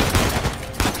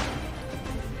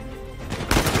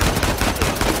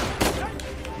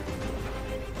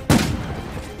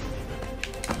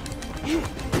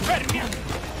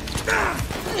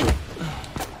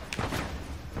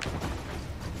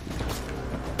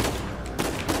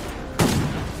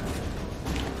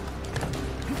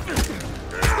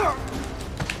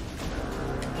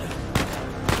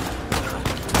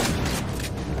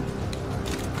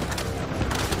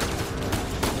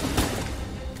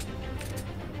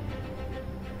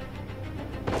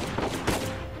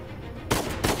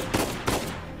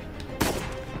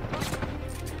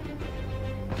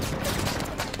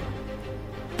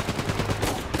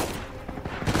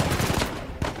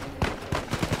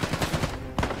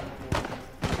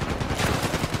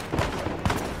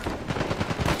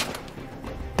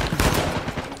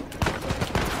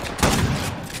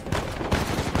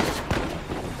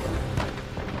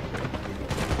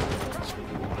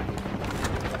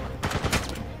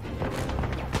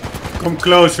 Come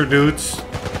closer, dudes.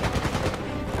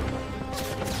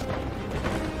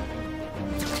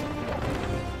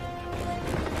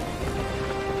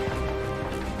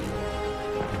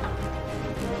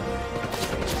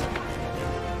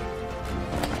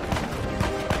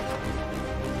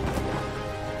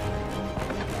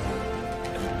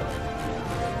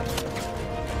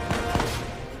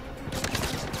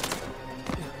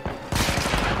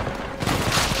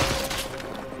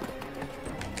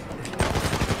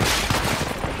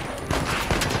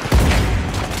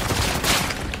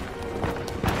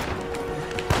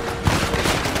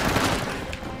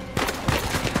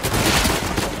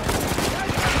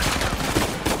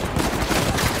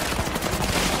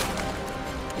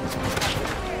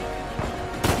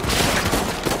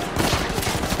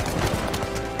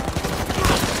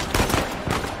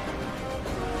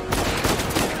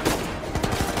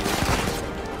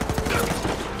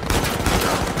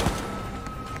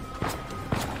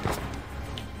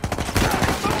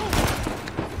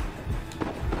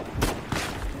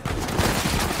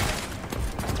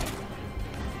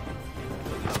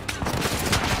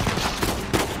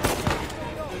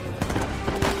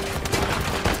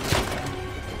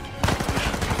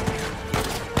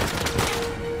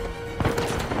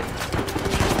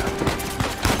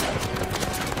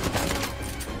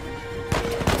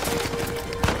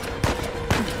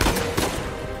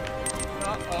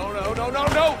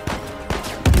 No!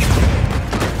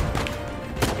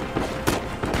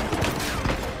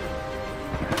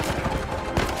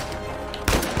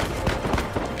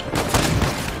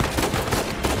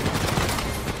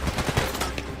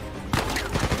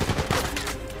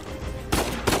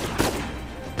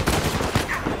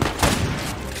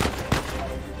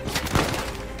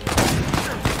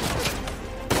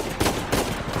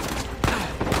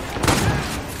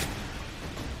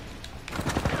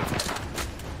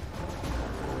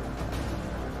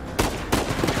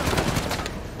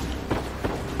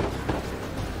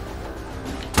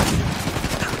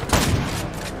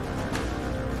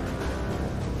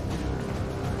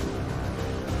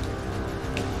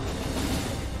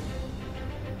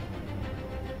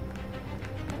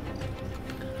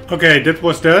 Okay, that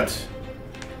was that.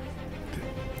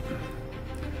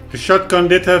 The shotgun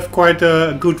did have quite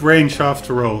a good range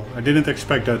after all. I didn't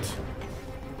expect that.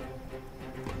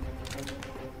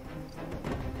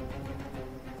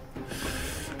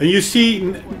 And you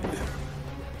see,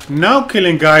 now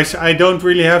killing guys I don't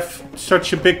really have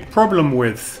such a big problem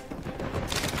with.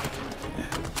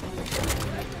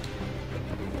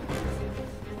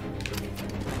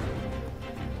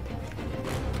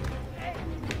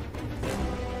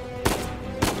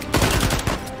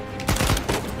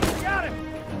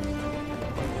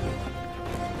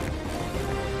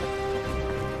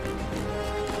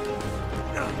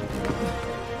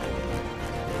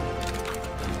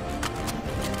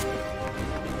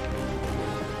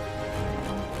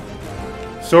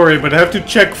 Sorry, but I have to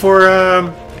check for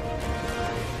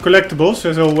collectibles,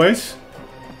 as always.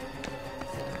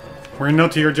 We're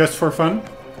not here just for fun.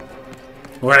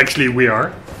 Or actually, we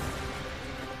are.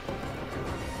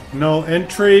 No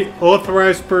entry,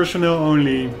 authorized personnel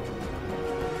only.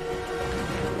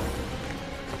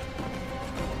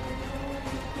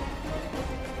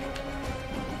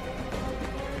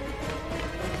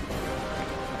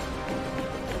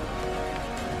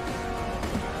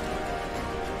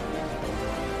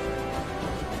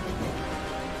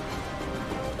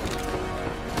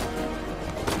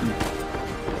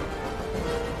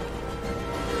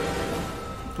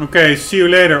 Okay, see you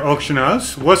later, auction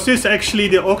house. Was this actually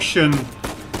the auction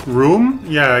room?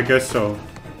 Yeah, I guess so.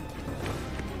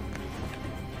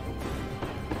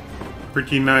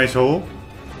 Pretty nice hole.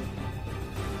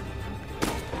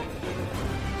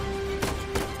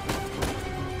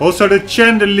 Also the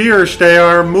chandeliers, they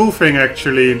are moving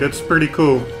actually. That's pretty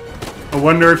cool. I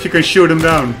wonder if you can shoot them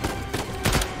down.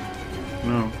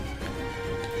 No.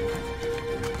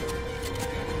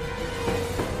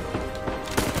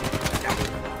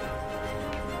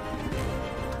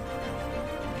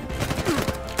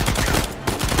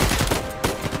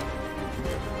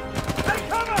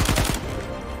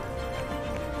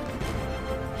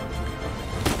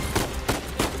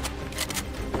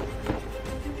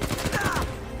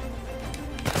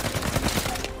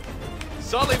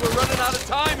 Sully, we're running out of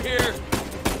time here.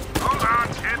 Hold on,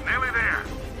 kid. Nearly there.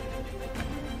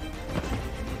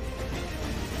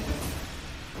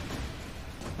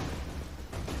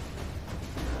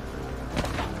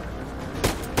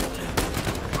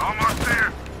 Almost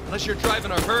there. Unless you're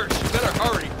driving a hearse, you better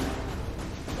hurry.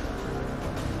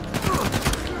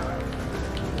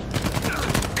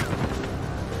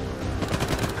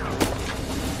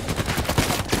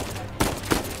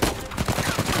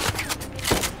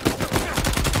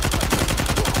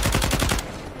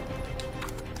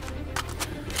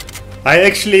 I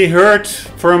actually heard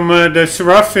from the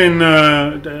Seraphim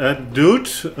dude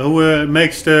who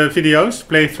makes the videos,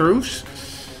 playthroughs,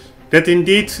 that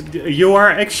indeed you are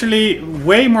actually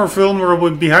way more vulnerable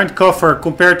behind cover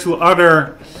compared to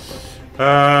other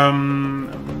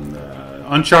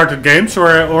Uncharted games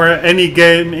or any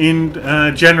game in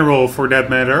general for that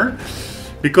matter.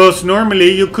 Because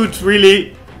normally you could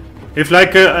really, if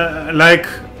like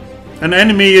an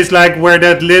enemy is like where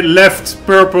that left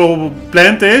purple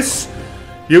plant is,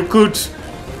 you could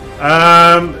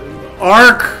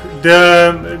arc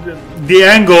the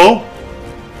angle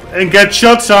and get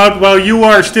shots out while you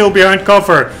are still behind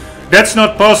cover. That's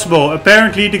not possible.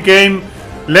 Apparently the game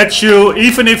lets you,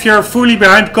 even if you're fully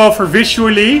behind cover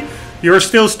visually, you're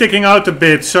still sticking out a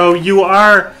bit. So you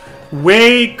are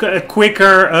way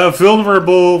quicker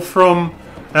vulnerable from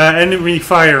enemy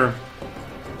fire.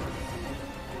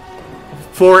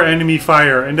 For enemy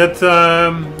fire, and that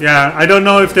yeah, I don't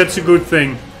know if that's a good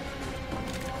thing.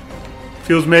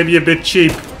 Feels maybe a bit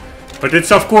cheap, but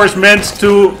it's of course meant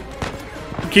to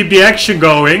keep the action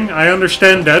going. I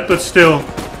understand that, but still.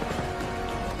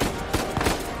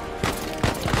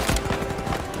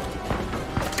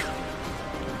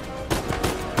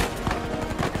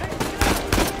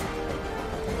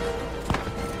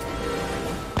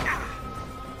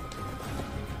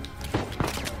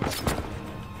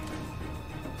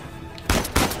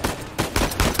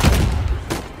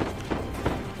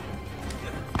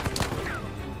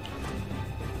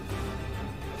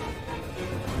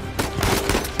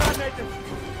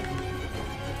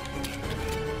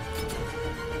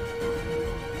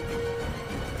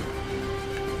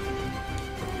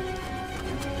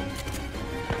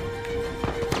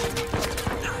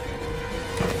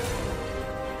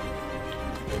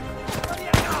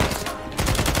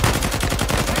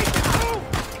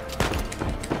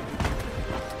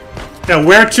 Yeah,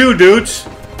 where to, dudes?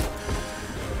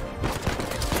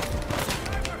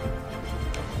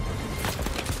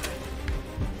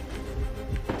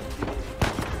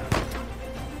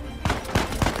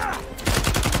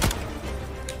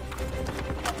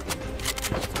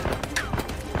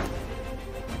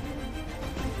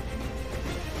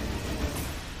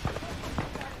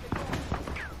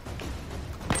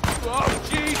 Oh,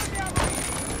 jeez.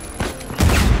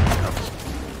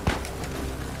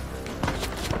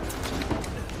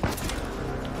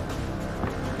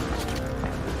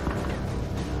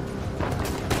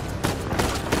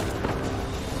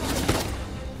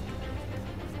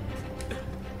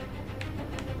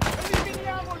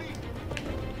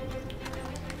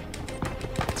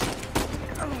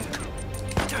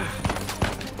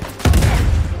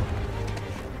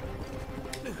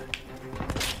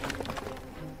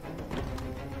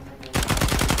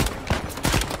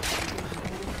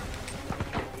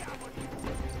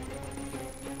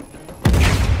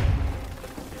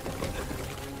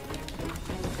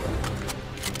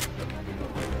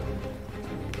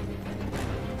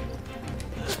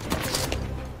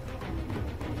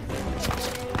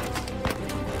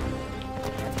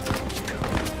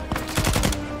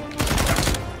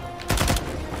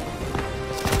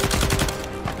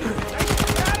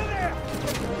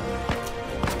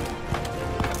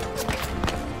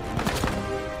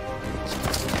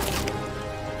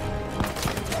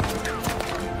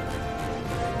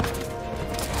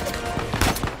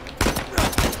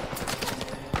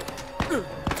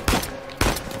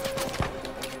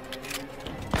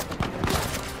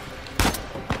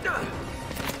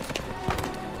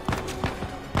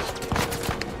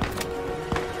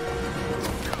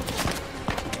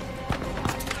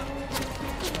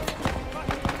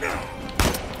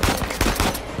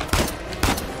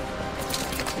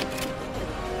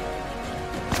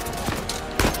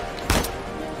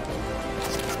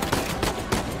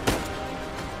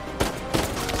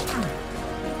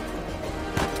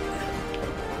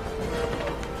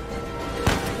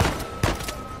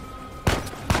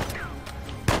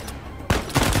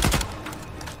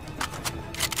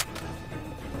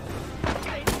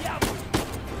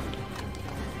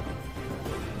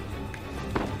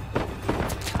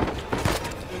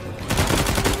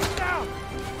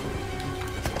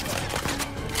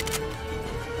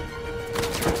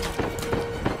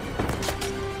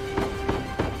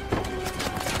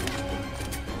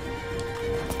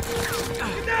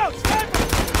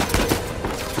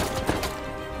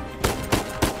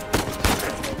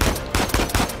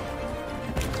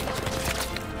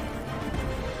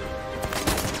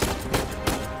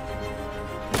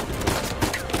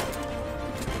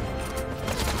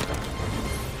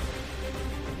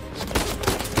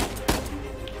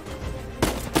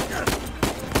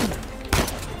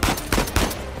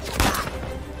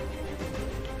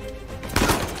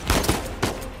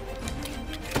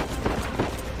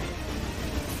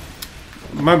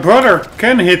 My brother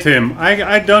can hit him.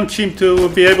 I don't seem to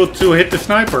be able to hit the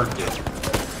sniper.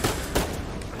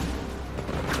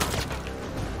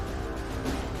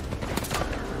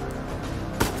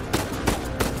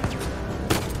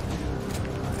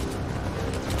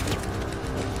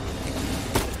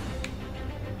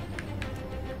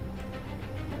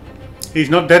 He's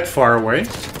not that far away.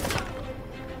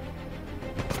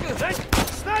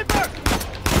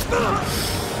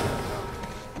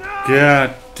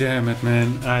 God damn it,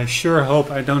 man. I sure hope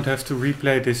I don't have to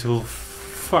replay this whole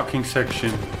fucking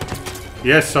section.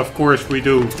 Yes, of course we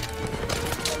do.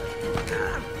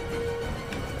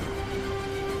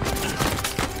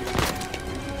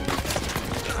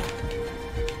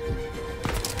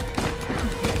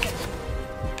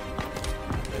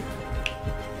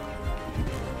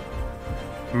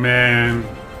 Man.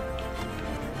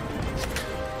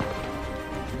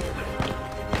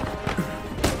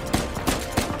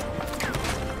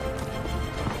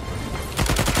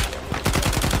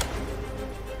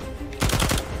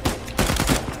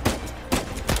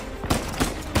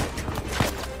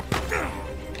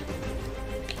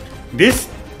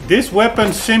 This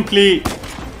weapon simply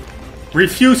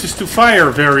refuses to fire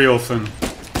very often.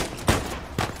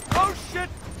 Oh shit!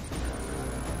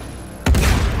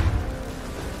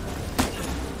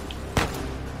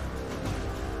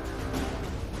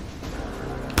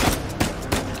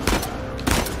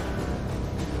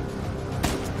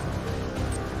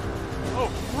 Oh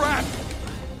crap!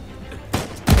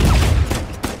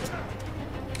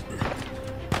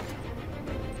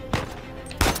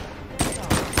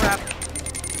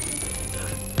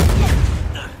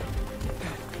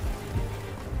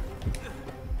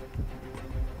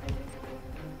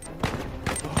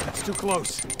 Too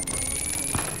close.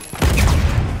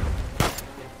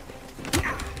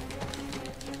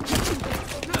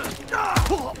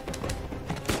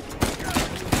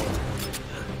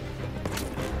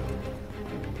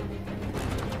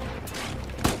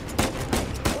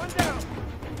 One down.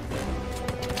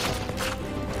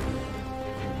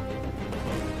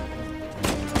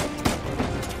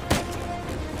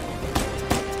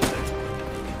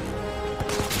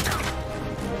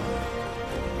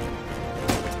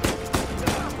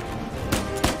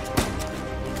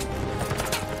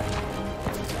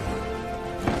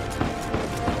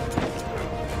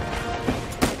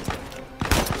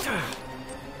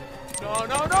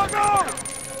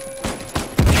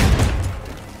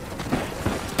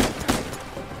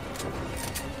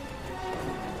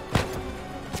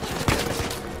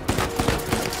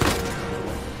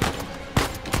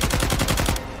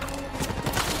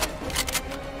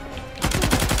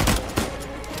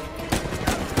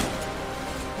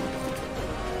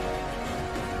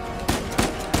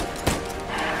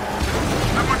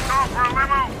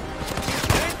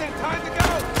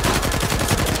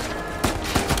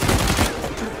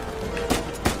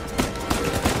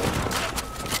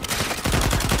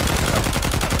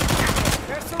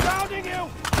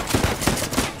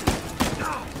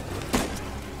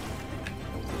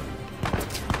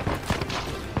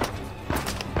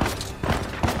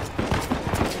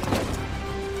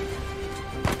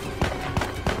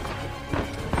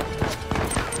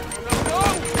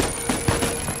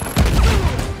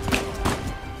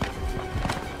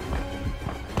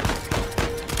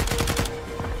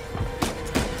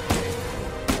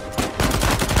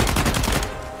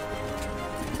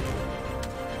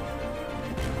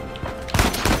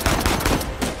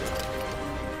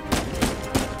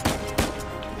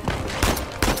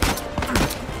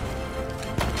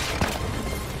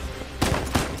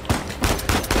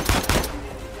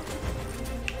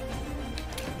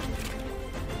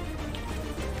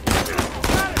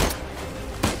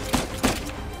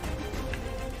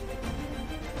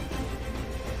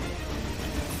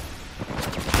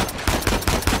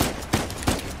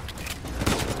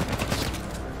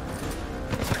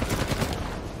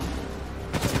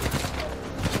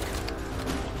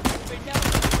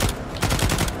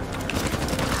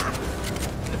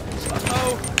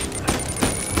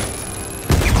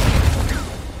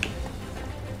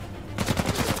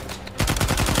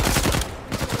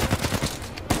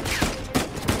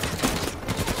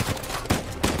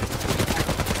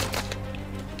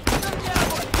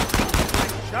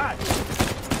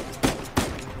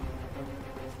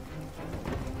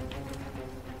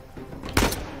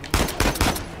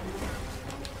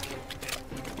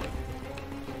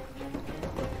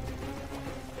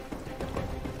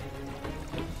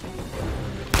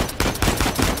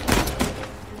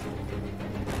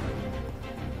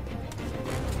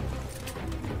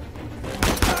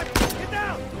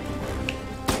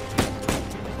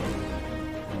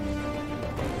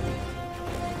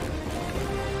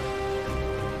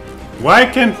 Why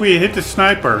can't we hit the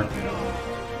sniper?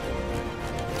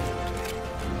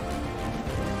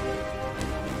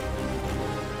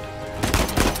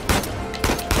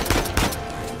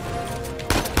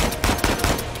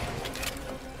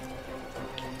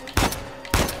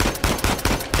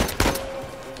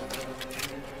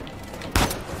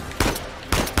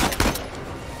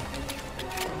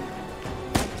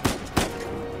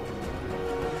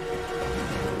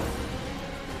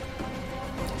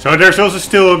 So there's also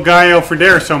still a guy over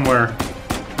there somewhere.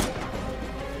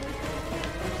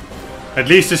 At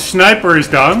least the sniper is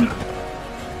down.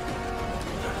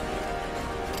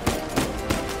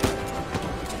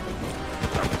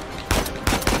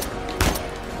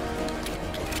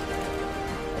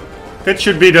 That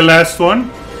should be the last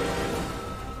one.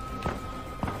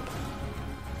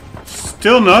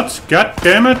 Still not. God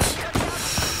damn it.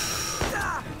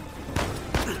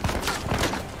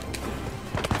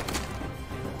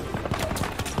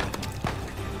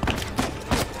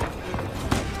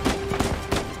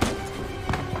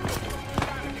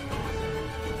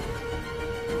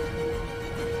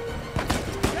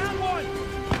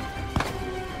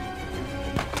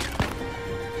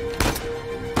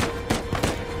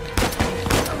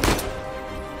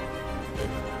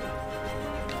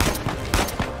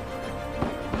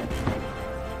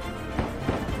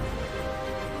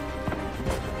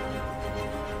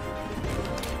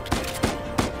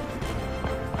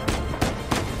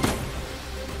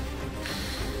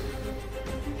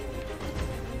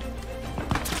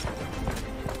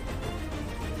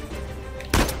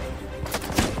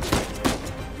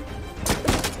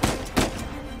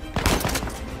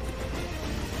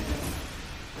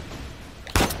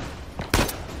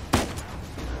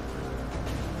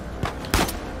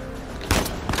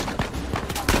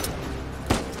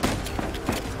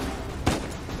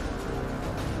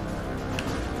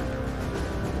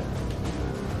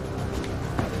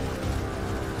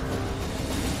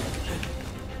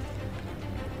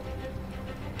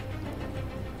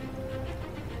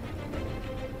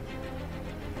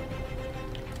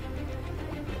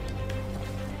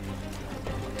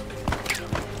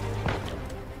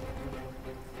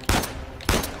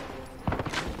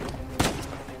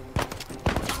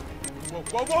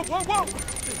 Whoa, whoa, whoa,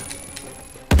 whoa!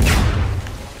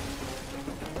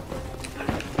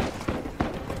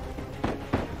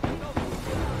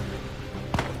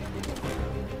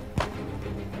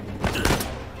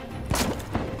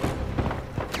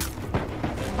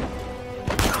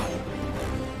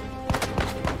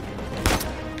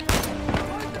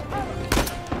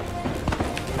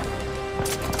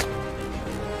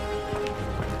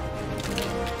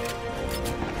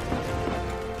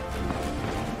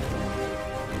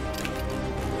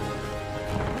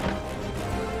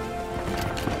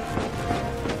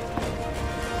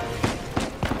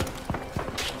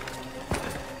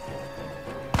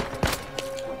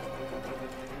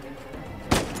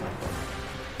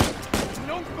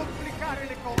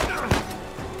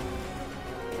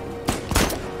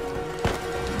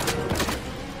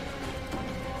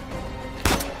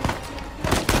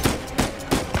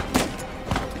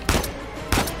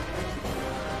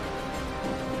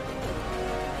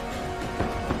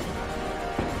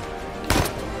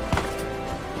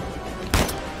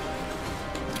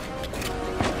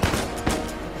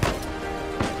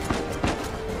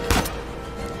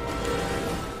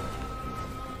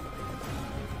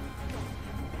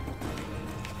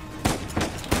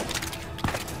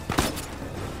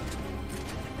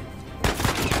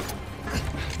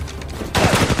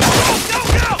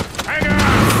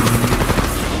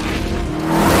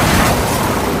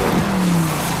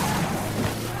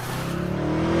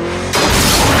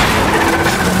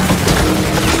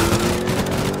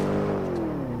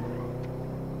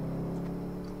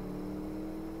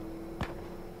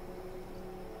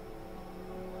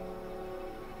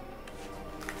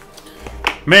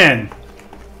 Man,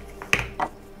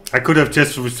 I could have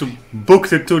just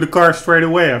booked it to the car straight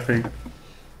away, I think.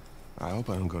 I hope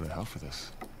I don't go to hell for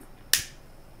this.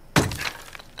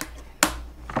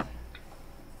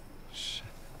 Shit.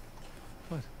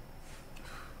 What?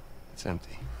 It's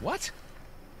empty. What?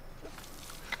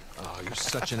 Oh, you're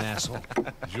such an asshole.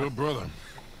 He's your brother.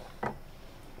 All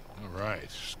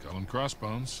right, skull and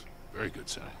crossbones. Very good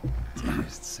sign.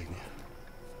 It's the signet.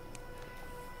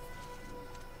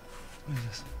 What is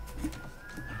this?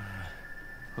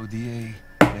 Hodie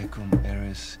mecum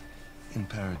eris in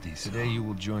paradiso. Today you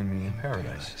will join me in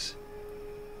paradise.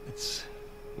 It's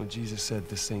what Jesus said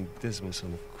to Saint Dismas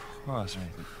on the cross, right?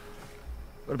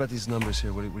 What about these numbers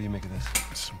here? What do you make of this?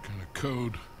 It's some kind of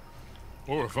code.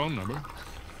 Or a phone number.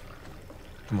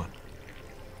 Come on.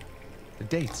 The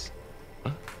dates.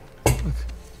 Huh? Look.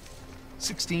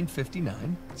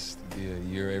 1659. It's the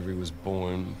year Avery was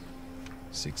born.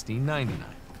 1699.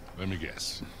 Let me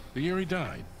guess. The year he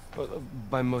died. Well,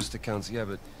 by most accounts, yeah,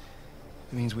 but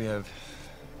it means we have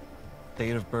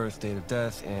date of birth, date of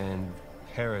death, and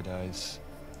paradise.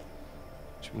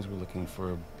 Which means we're looking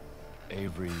for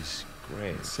Avery's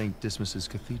grave. St. Dismas's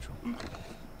Cathedral. Wait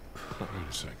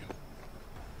a second.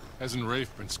 Hasn't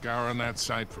Rafe been scouring that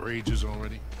site for ages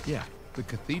already? Yeah, the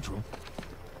cathedral.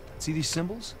 See these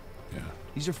symbols? Yeah.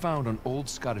 These are found on old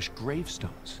Scottish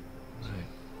gravestones.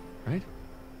 Right. Right?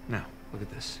 Now, look at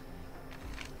this.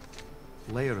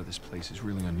 The layout of this place is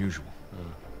really unusual.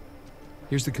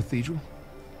 Here's the cathedral,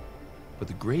 but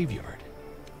the graveyard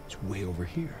is way over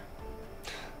here.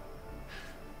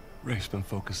 Rafe's been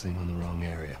focusing on the wrong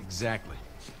area. Exactly.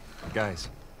 Guys,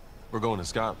 we're going to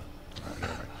Scotland. All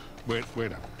right.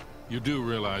 Wait up. You do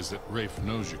realize that Rafe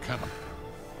knows you're coming.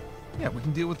 Yeah, we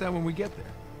can deal with that when we get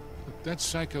there. But that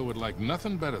psycho would like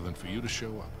nothing better than for you to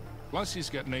show up. Plus, he's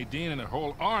got Nadine and a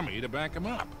whole army to back him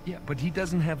up. Yeah, but he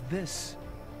doesn't have this.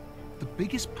 The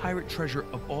biggest pirate treasure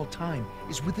of all time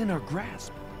is within our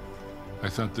grasp. I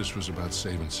thought this was about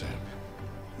saving Sam.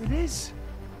 It is.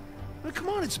 Well, come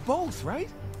on, it's both, right?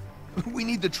 We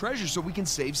need the treasure so we can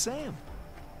save Sam.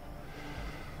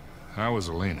 How is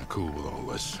Elena cool with all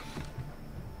this?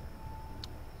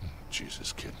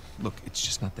 Jesus, kid. Look, it's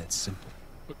just not that simple.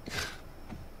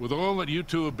 With all that you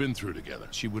two have been through together,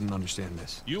 She wouldn't understand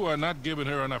this. you are not giving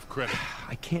her enough credit.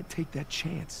 I can't take that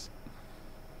chance.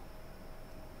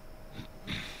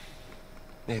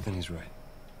 Nathan, he's right.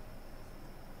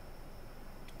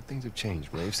 Things have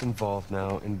changed. Rafe's involved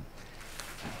now, and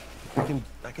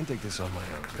I can take this on my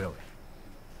own,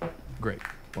 really. Great.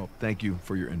 Well, thank you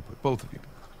for your input, both of you.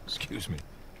 Excuse me.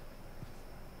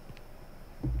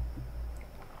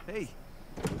 Hey.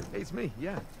 Hey, it's me,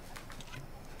 yeah.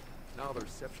 Now the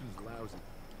reception's lousy.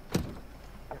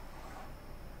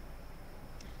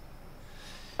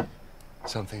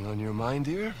 Something on your mind,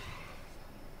 dear?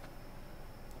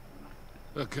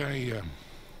 Look, I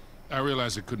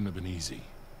realize it couldn't have been easy.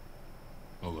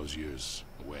 All those years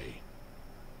away.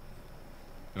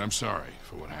 And I'm sorry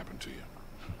for what happened to you.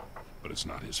 But it's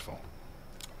not his fault.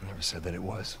 I never said that it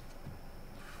was.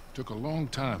 Took a long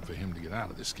time for him to get out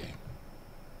of this game.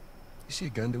 You see a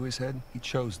gun to his head? He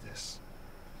chose this.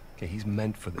 Okay, he's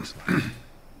meant for this life.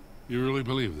 You really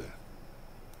believe that?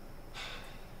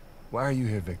 Why are you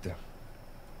here, Victor?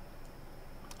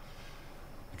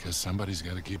 Because somebody's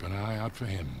got to keep an eye out for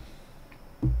him.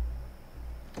 No,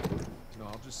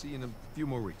 I'll just see you in a few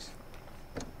more weeks.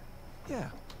 Yeah.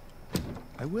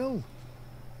 I will.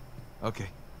 Okay.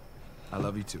 I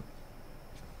love you too.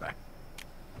 Bye.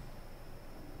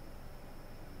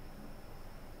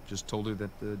 Just told her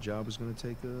that the job was going to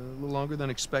take a little longer than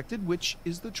expected, which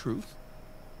is the truth.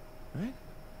 Right?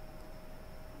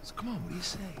 So come on, what do you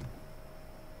say?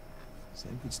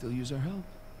 Sam could still use our help.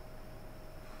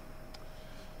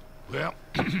 Well,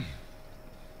 I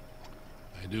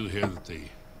do hear that the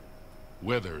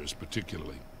weather is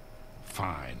particularly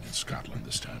fine in Scotland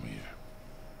this time of year.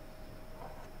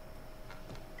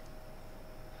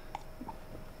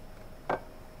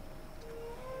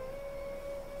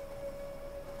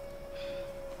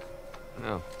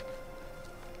 Oh.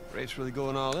 Rafe's really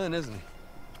going all in, isn't he?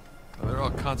 Well, they're all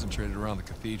concentrated around the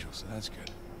cathedral, so that's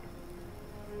good.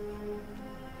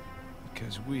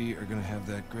 Because we are gonna have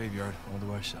that graveyard all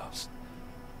to ourselves.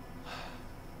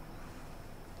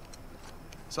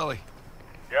 Sully.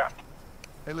 Yeah.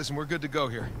 Hey, listen, we're good to go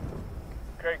here.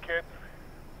 Okay, kids.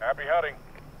 Happy hunting.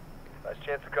 Nice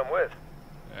chance to come with.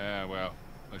 Yeah, well,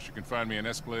 unless you can find me an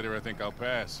escalator, I think I'll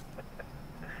pass.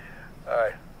 All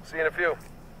right. See you in a few.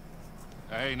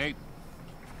 Hey, Nate.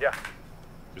 Yeah.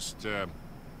 Just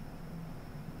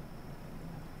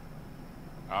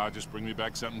bring me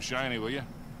back something shiny, will you?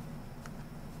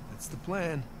 That's the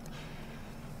plan.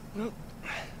 Well,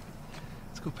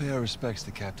 let's go pay our respects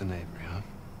to Captain Avery, huh?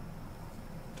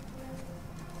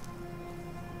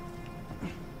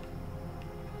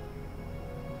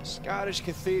 Scottish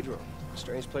Cathedral.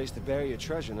 Strange place to bury your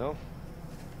treasure, no?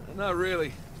 Not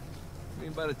really. I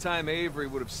mean, by the time Avery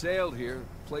would have sailed here,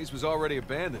 the place was already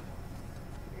abandoned.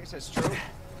 I guess that's true.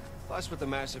 Plus, with the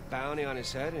massive bounty on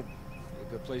his head, it'd be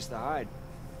a good place to hide.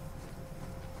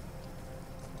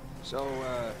 So,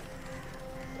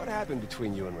 what happened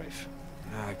between you and Rafe?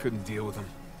 I couldn't deal with him.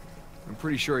 I'm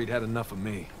pretty sure he'd had enough of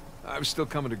me. I was still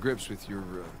coming to grips with your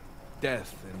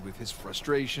death and with his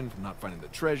frustration from not finding the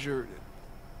treasure.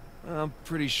 I'm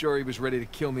pretty sure he was ready to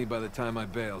kill me by the time I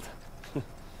bailed.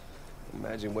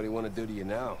 Imagine what he want to do to you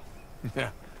now.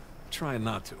 Yeah, trying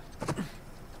not to.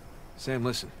 Sam,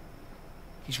 listen.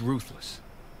 He's ruthless.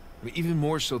 I mean, even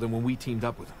more so than when we teamed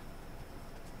up with him.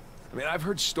 I mean, I've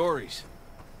heard stories.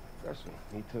 Trust me,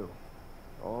 me too.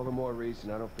 All the more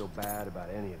reason I don't feel bad about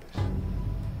any of this.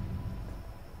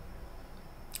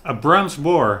 A bronze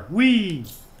boar. Whee!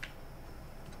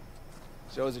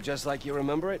 So is it just like you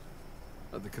remember it?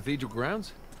 The cathedral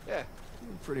grounds? Yeah.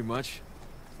 Pretty much.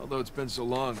 Although it's been so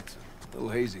long, it's a little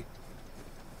hazy.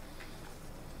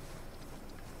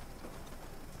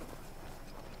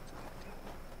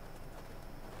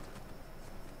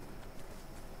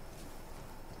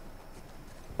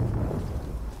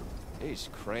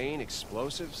 Jeez, crane,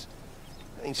 explosives.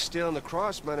 I think stealing the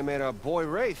cross might have made our boy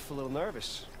Rafe a little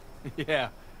nervous. Yeah,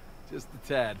 just a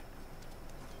tad.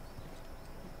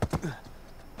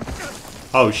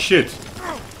 Oh shit.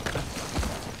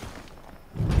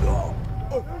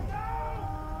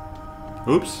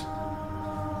 Oops.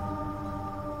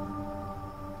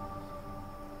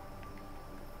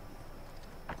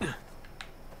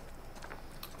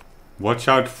 Watch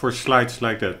out for slides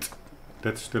like that.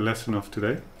 That's the lesson of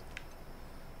today.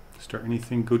 Is there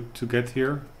anything good to get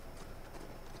here?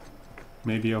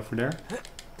 Maybe over there?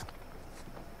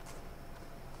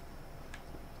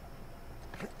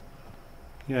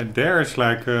 Yeah, there's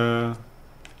like a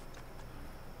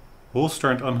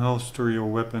holster and unholster your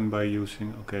weapon by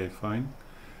using... Okay, fine.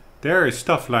 There is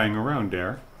stuff lying around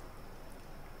there.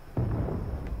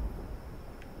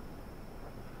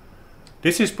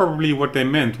 This is probably what they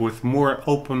meant with more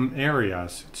open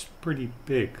areas. It's pretty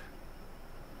big.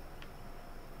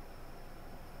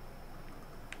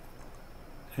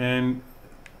 And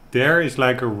there is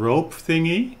like a rope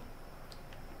thingy.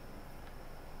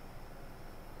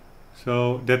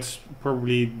 So that's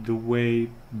probably the way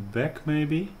back,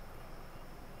 maybe.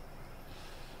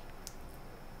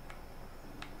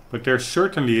 But there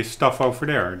certainly is stuff over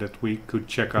there that we could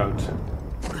check out.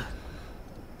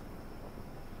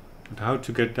 But how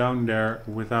to get down there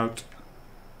without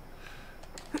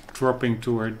dropping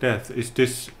to our death? Is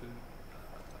this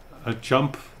a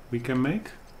jump we can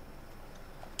make?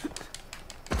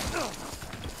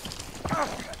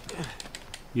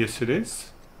 Yes, it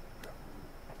is.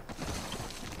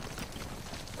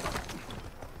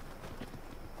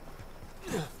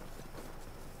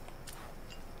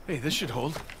 Hey, this should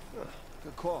hold.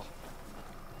 Good call.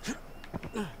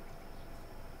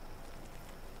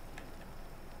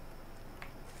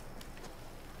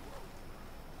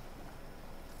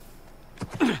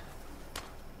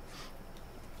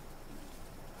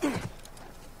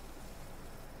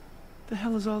 The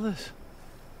hell is all this?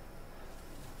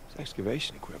 It's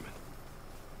excavation equipment.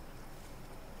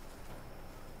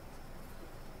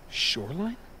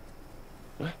 Shoreline?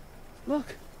 What?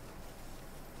 Look.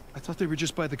 I thought they were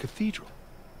just by the cathedral.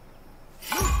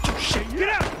 Shit, get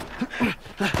out!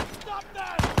 Stop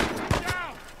that!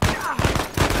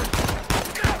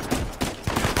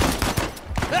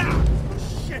 Down!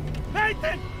 Shit!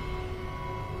 Nathan!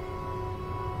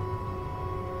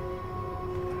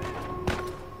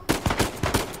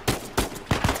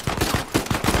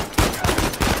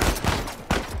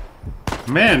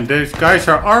 Man, these guys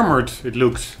are armored, it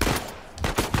looks.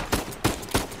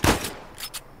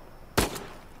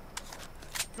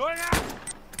 Going out!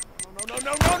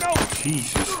 No!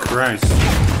 Jesus Christ.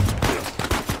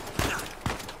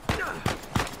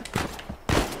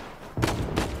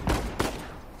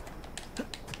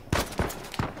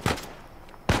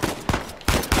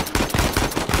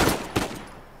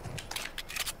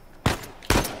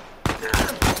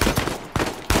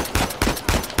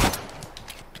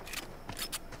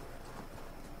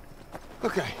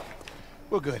 Okay,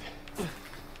 we're good.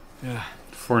 Yeah.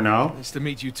 For now. Nice to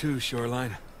meet you too,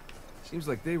 Shoreline. Seems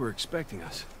like they were expecting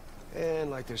us.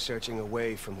 And like they're searching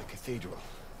away from the cathedral.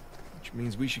 Which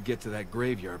means we should get to that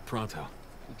graveyard pronto.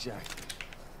 Exactly.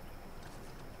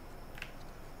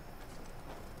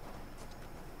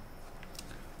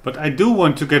 But I do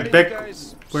want to get back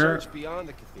where... Search beyond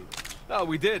the cathedral. Oh,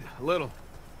 we did, a little.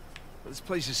 But this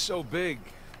place is so big,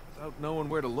 without knowing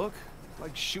where to look, it's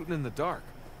like shooting in the dark.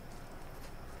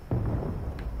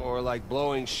 Or like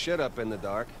blowing shit up in the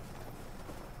dark.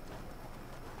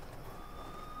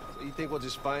 So you think we'll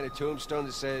just find a tombstone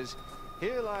that says,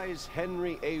 "Here lies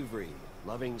Henry Avery,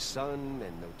 loving son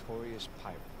and notorious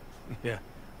pirate"? Yeah,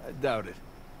 I doubt it.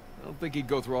 I don't think he'd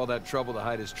go through all that trouble to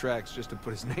hide his tracks just to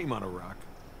put his name on a rock.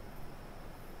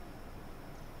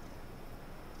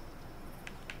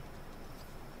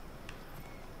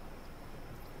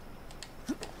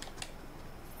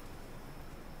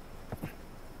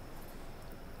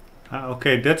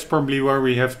 Okay, that's probably where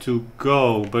we have to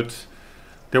go, but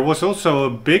there was also a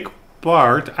big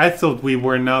part. I thought we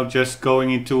were now just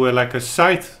going into like a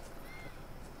side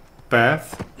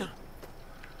path.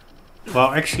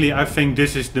 Well, actually, I think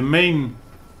this is the main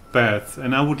path,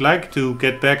 and I would like to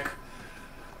get back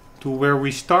to where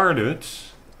we started,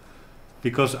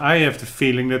 because I have the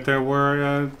feeling that there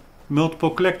were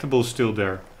multiple collectibles still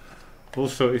there.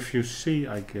 Also, if you see,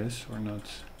 I guess, or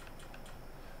not.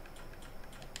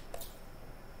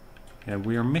 Yeah,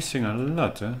 we are missing a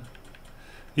lot, huh?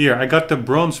 Here, I got the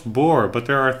bronze boar, but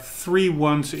there are 3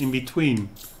 ones in between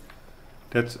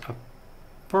that I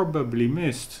probably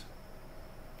missed.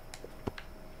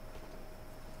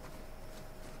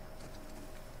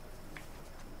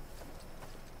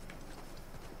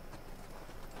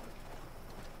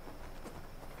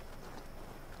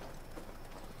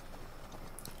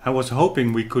 I was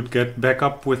hoping we could get back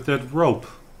up with that rope.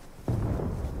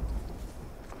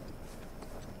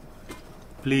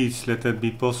 Please let that be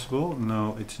possible.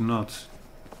 No, it's not.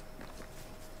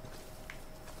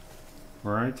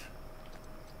 Right?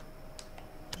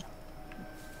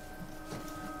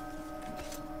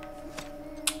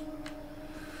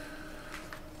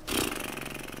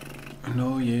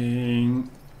 Annoying.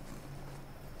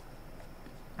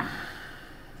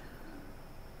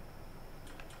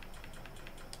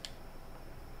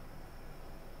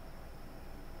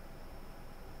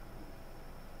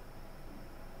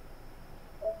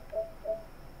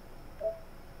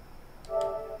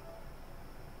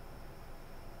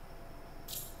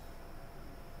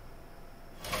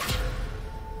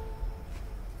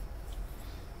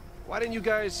 Why didn't you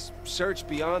guys search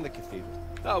beyond the cathedral?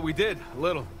 Oh, we did, a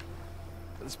little.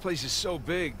 But this place is so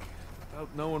big, without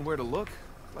knowing where to look,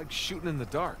 like shooting in the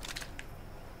dark.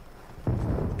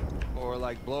 Or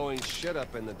like blowing shit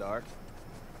up in the dark.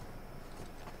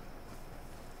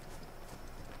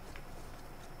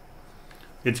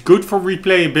 It's good for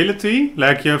replayability,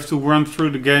 like you have to run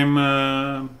through the game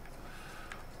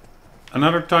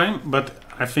another time, but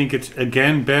I think it's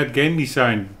again bad game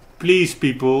design. Please,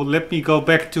 people, let me go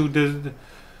back to the... Do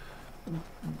you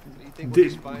think we'll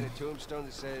just find a tombstone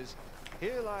that says,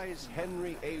 "Here lies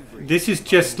Henry Avery"? This is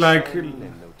just like a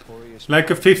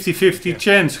 50-50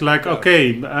 chance. Like,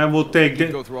 okay, I will take the...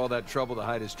 Go through all that trouble to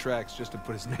hide his tracks just to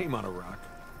put his name on a rock.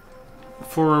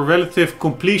 For a relative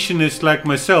completionist like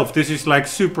myself, this is like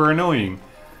super annoying.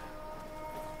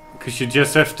 Because you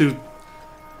just have to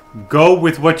go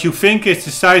with what you think is the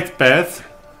side path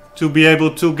to be able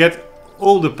to get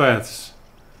all the paths.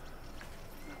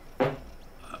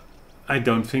 I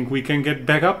don't think we can get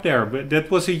back up there, but that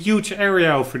was a huge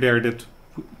area over there that...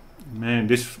 Man,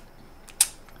 this...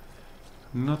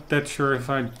 I'm not that sure if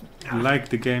I like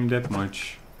the game that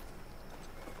much.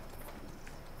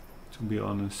 To be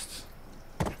honest.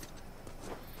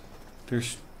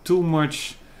 There's too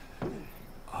much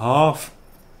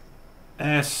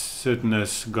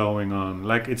half-assedness going on.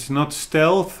 Like, it's not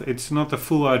stealth, it's not a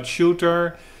full-out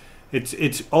shooter.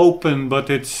 It's open, but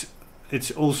it's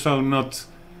also not...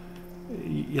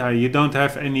 Yeah, you don't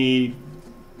have any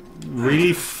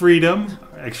really freedom.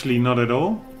 Actually, not at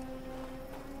all.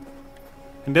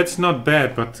 And that's not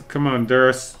bad, but come on,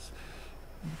 there's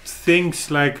things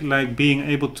like being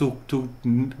able to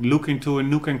look into a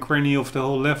nook and cranny of the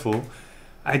whole level.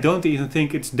 I don't even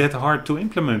think it's that hard to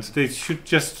implement. They should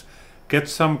just get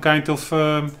some kind of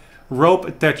rope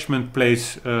attachment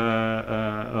placed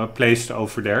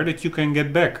over there that you can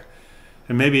get back.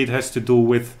 And maybe it has to do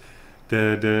with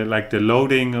the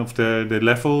loading of the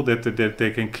level, that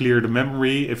they can clear the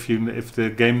memory if the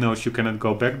game knows you cannot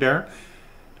go back there.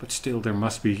 But still, there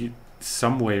must be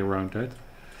some way around that.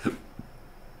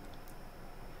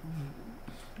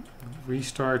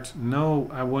 Restart. No,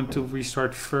 I want to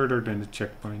restart further than the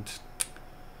checkpoint.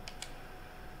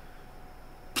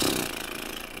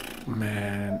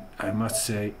 Man, I must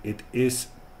say it is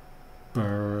pretty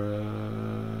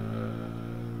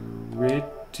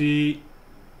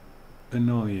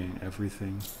annoying,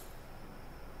 everything.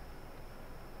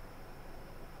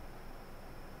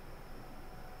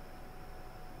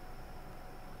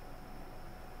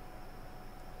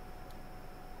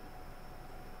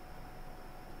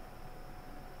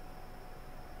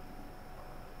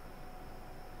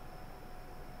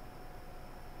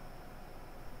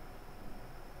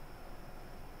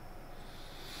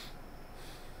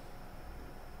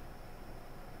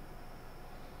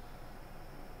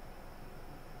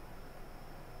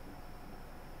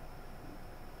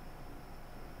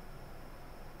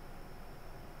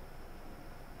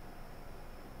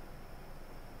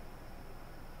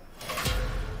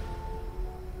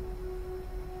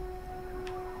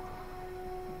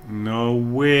 No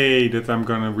way that I'm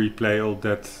gonna replay all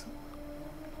that.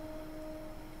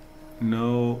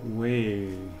 No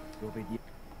way.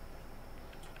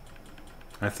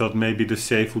 I thought maybe the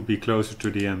save would be closer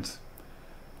to the end.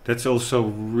 That's also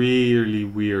really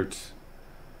weird.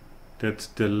 That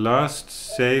the last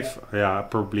save, yeah,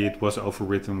 probably it was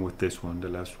overwritten with this one, the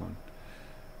last one.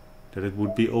 That it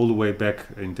would be all the way back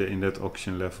in that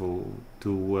auction level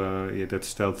to yeah, that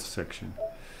stealth section.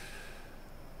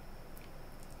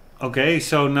 Okay,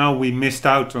 so now we missed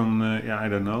out on yeah, I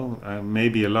don't know,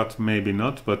 maybe a lot, maybe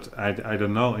not, but I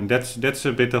don't know, and that's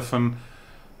a bit of an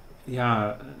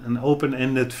yeah, an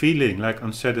open-ended feeling, like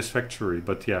unsatisfactory.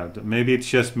 But yeah, maybe it's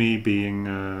just me being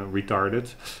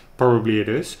retarded. Probably it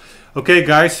is. Okay,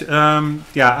 guys.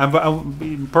 Yeah,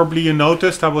 probably you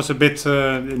noticed I was a bit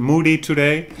moody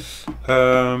today.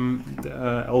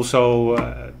 Also,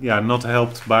 yeah, not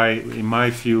helped by, in my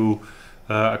view,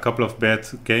 a couple of bad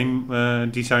game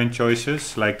design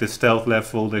choices, like the stealth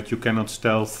level that you cannot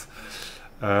stealth.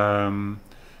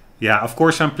 Yeah, of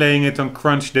course I'm playing it on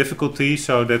crunch difficulty,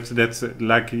 so that's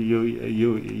like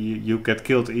you get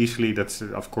killed easily. That's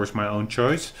of course my own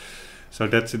choice. So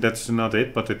that's not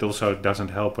it, but it also doesn't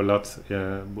help a lot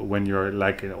when you're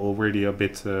like already a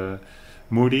bit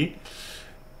moody.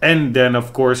 And then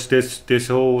of course this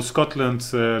whole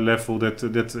Scotland level that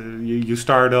you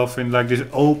start off in like this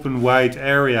open wide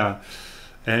area,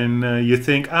 and you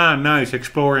think, ah, nice,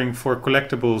 exploring for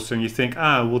collectibles, and you think,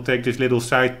 ah, we'll take this little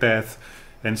side path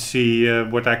and see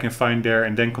what I can find there,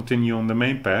 and then continue on the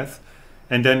main path.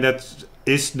 And then that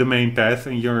is the main path,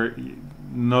 and you're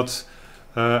not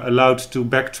allowed to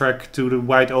backtrack to the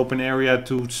wide open area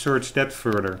to search that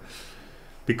further.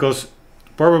 Because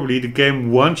probably the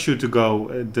game wants you to go,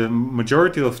 the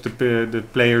majority of the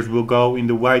players will go in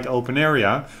the wide open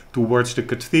area towards the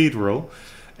cathedral,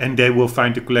 and they will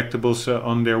find the collectibles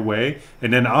on their way.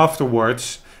 And then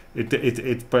afterwards,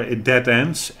 it dead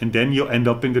ends, and then you end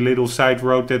up in the little side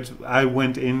road that I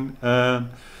went in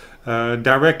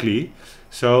directly.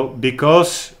 So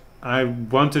because I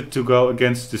wanted to go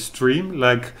against the stream,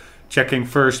 like checking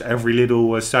first every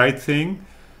little side thing,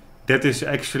 that is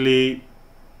actually,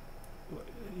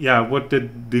 yeah, what the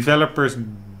developers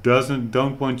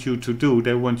don't want you to do.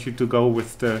 They want you to go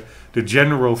with the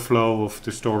general flow of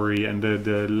the story and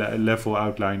the level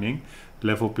outlining,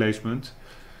 level placement.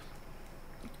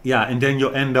 Yeah, and then you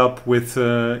end up with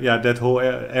yeah, that whole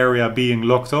area being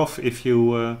locked off if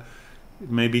you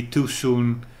maybe too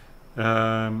soon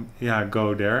yeah,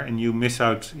 go there, and you miss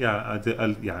out, yeah,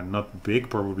 yeah, not big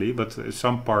probably, but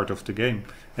some part of the game,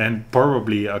 and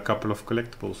probably a couple of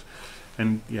collectibles.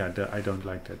 And yeah, I don't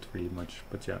like that really much,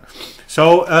 but yeah.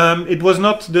 So it was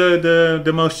not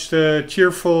the most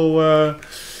cheerful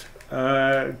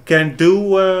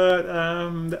can-do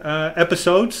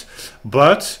episodes,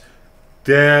 but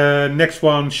the next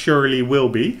one surely will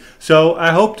be. So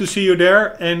I hope to see you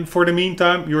there, and for the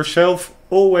meantime, yourself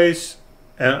always,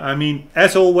 I mean,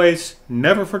 as always,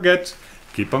 never forget,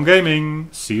 keep on gaming.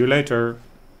 See you later.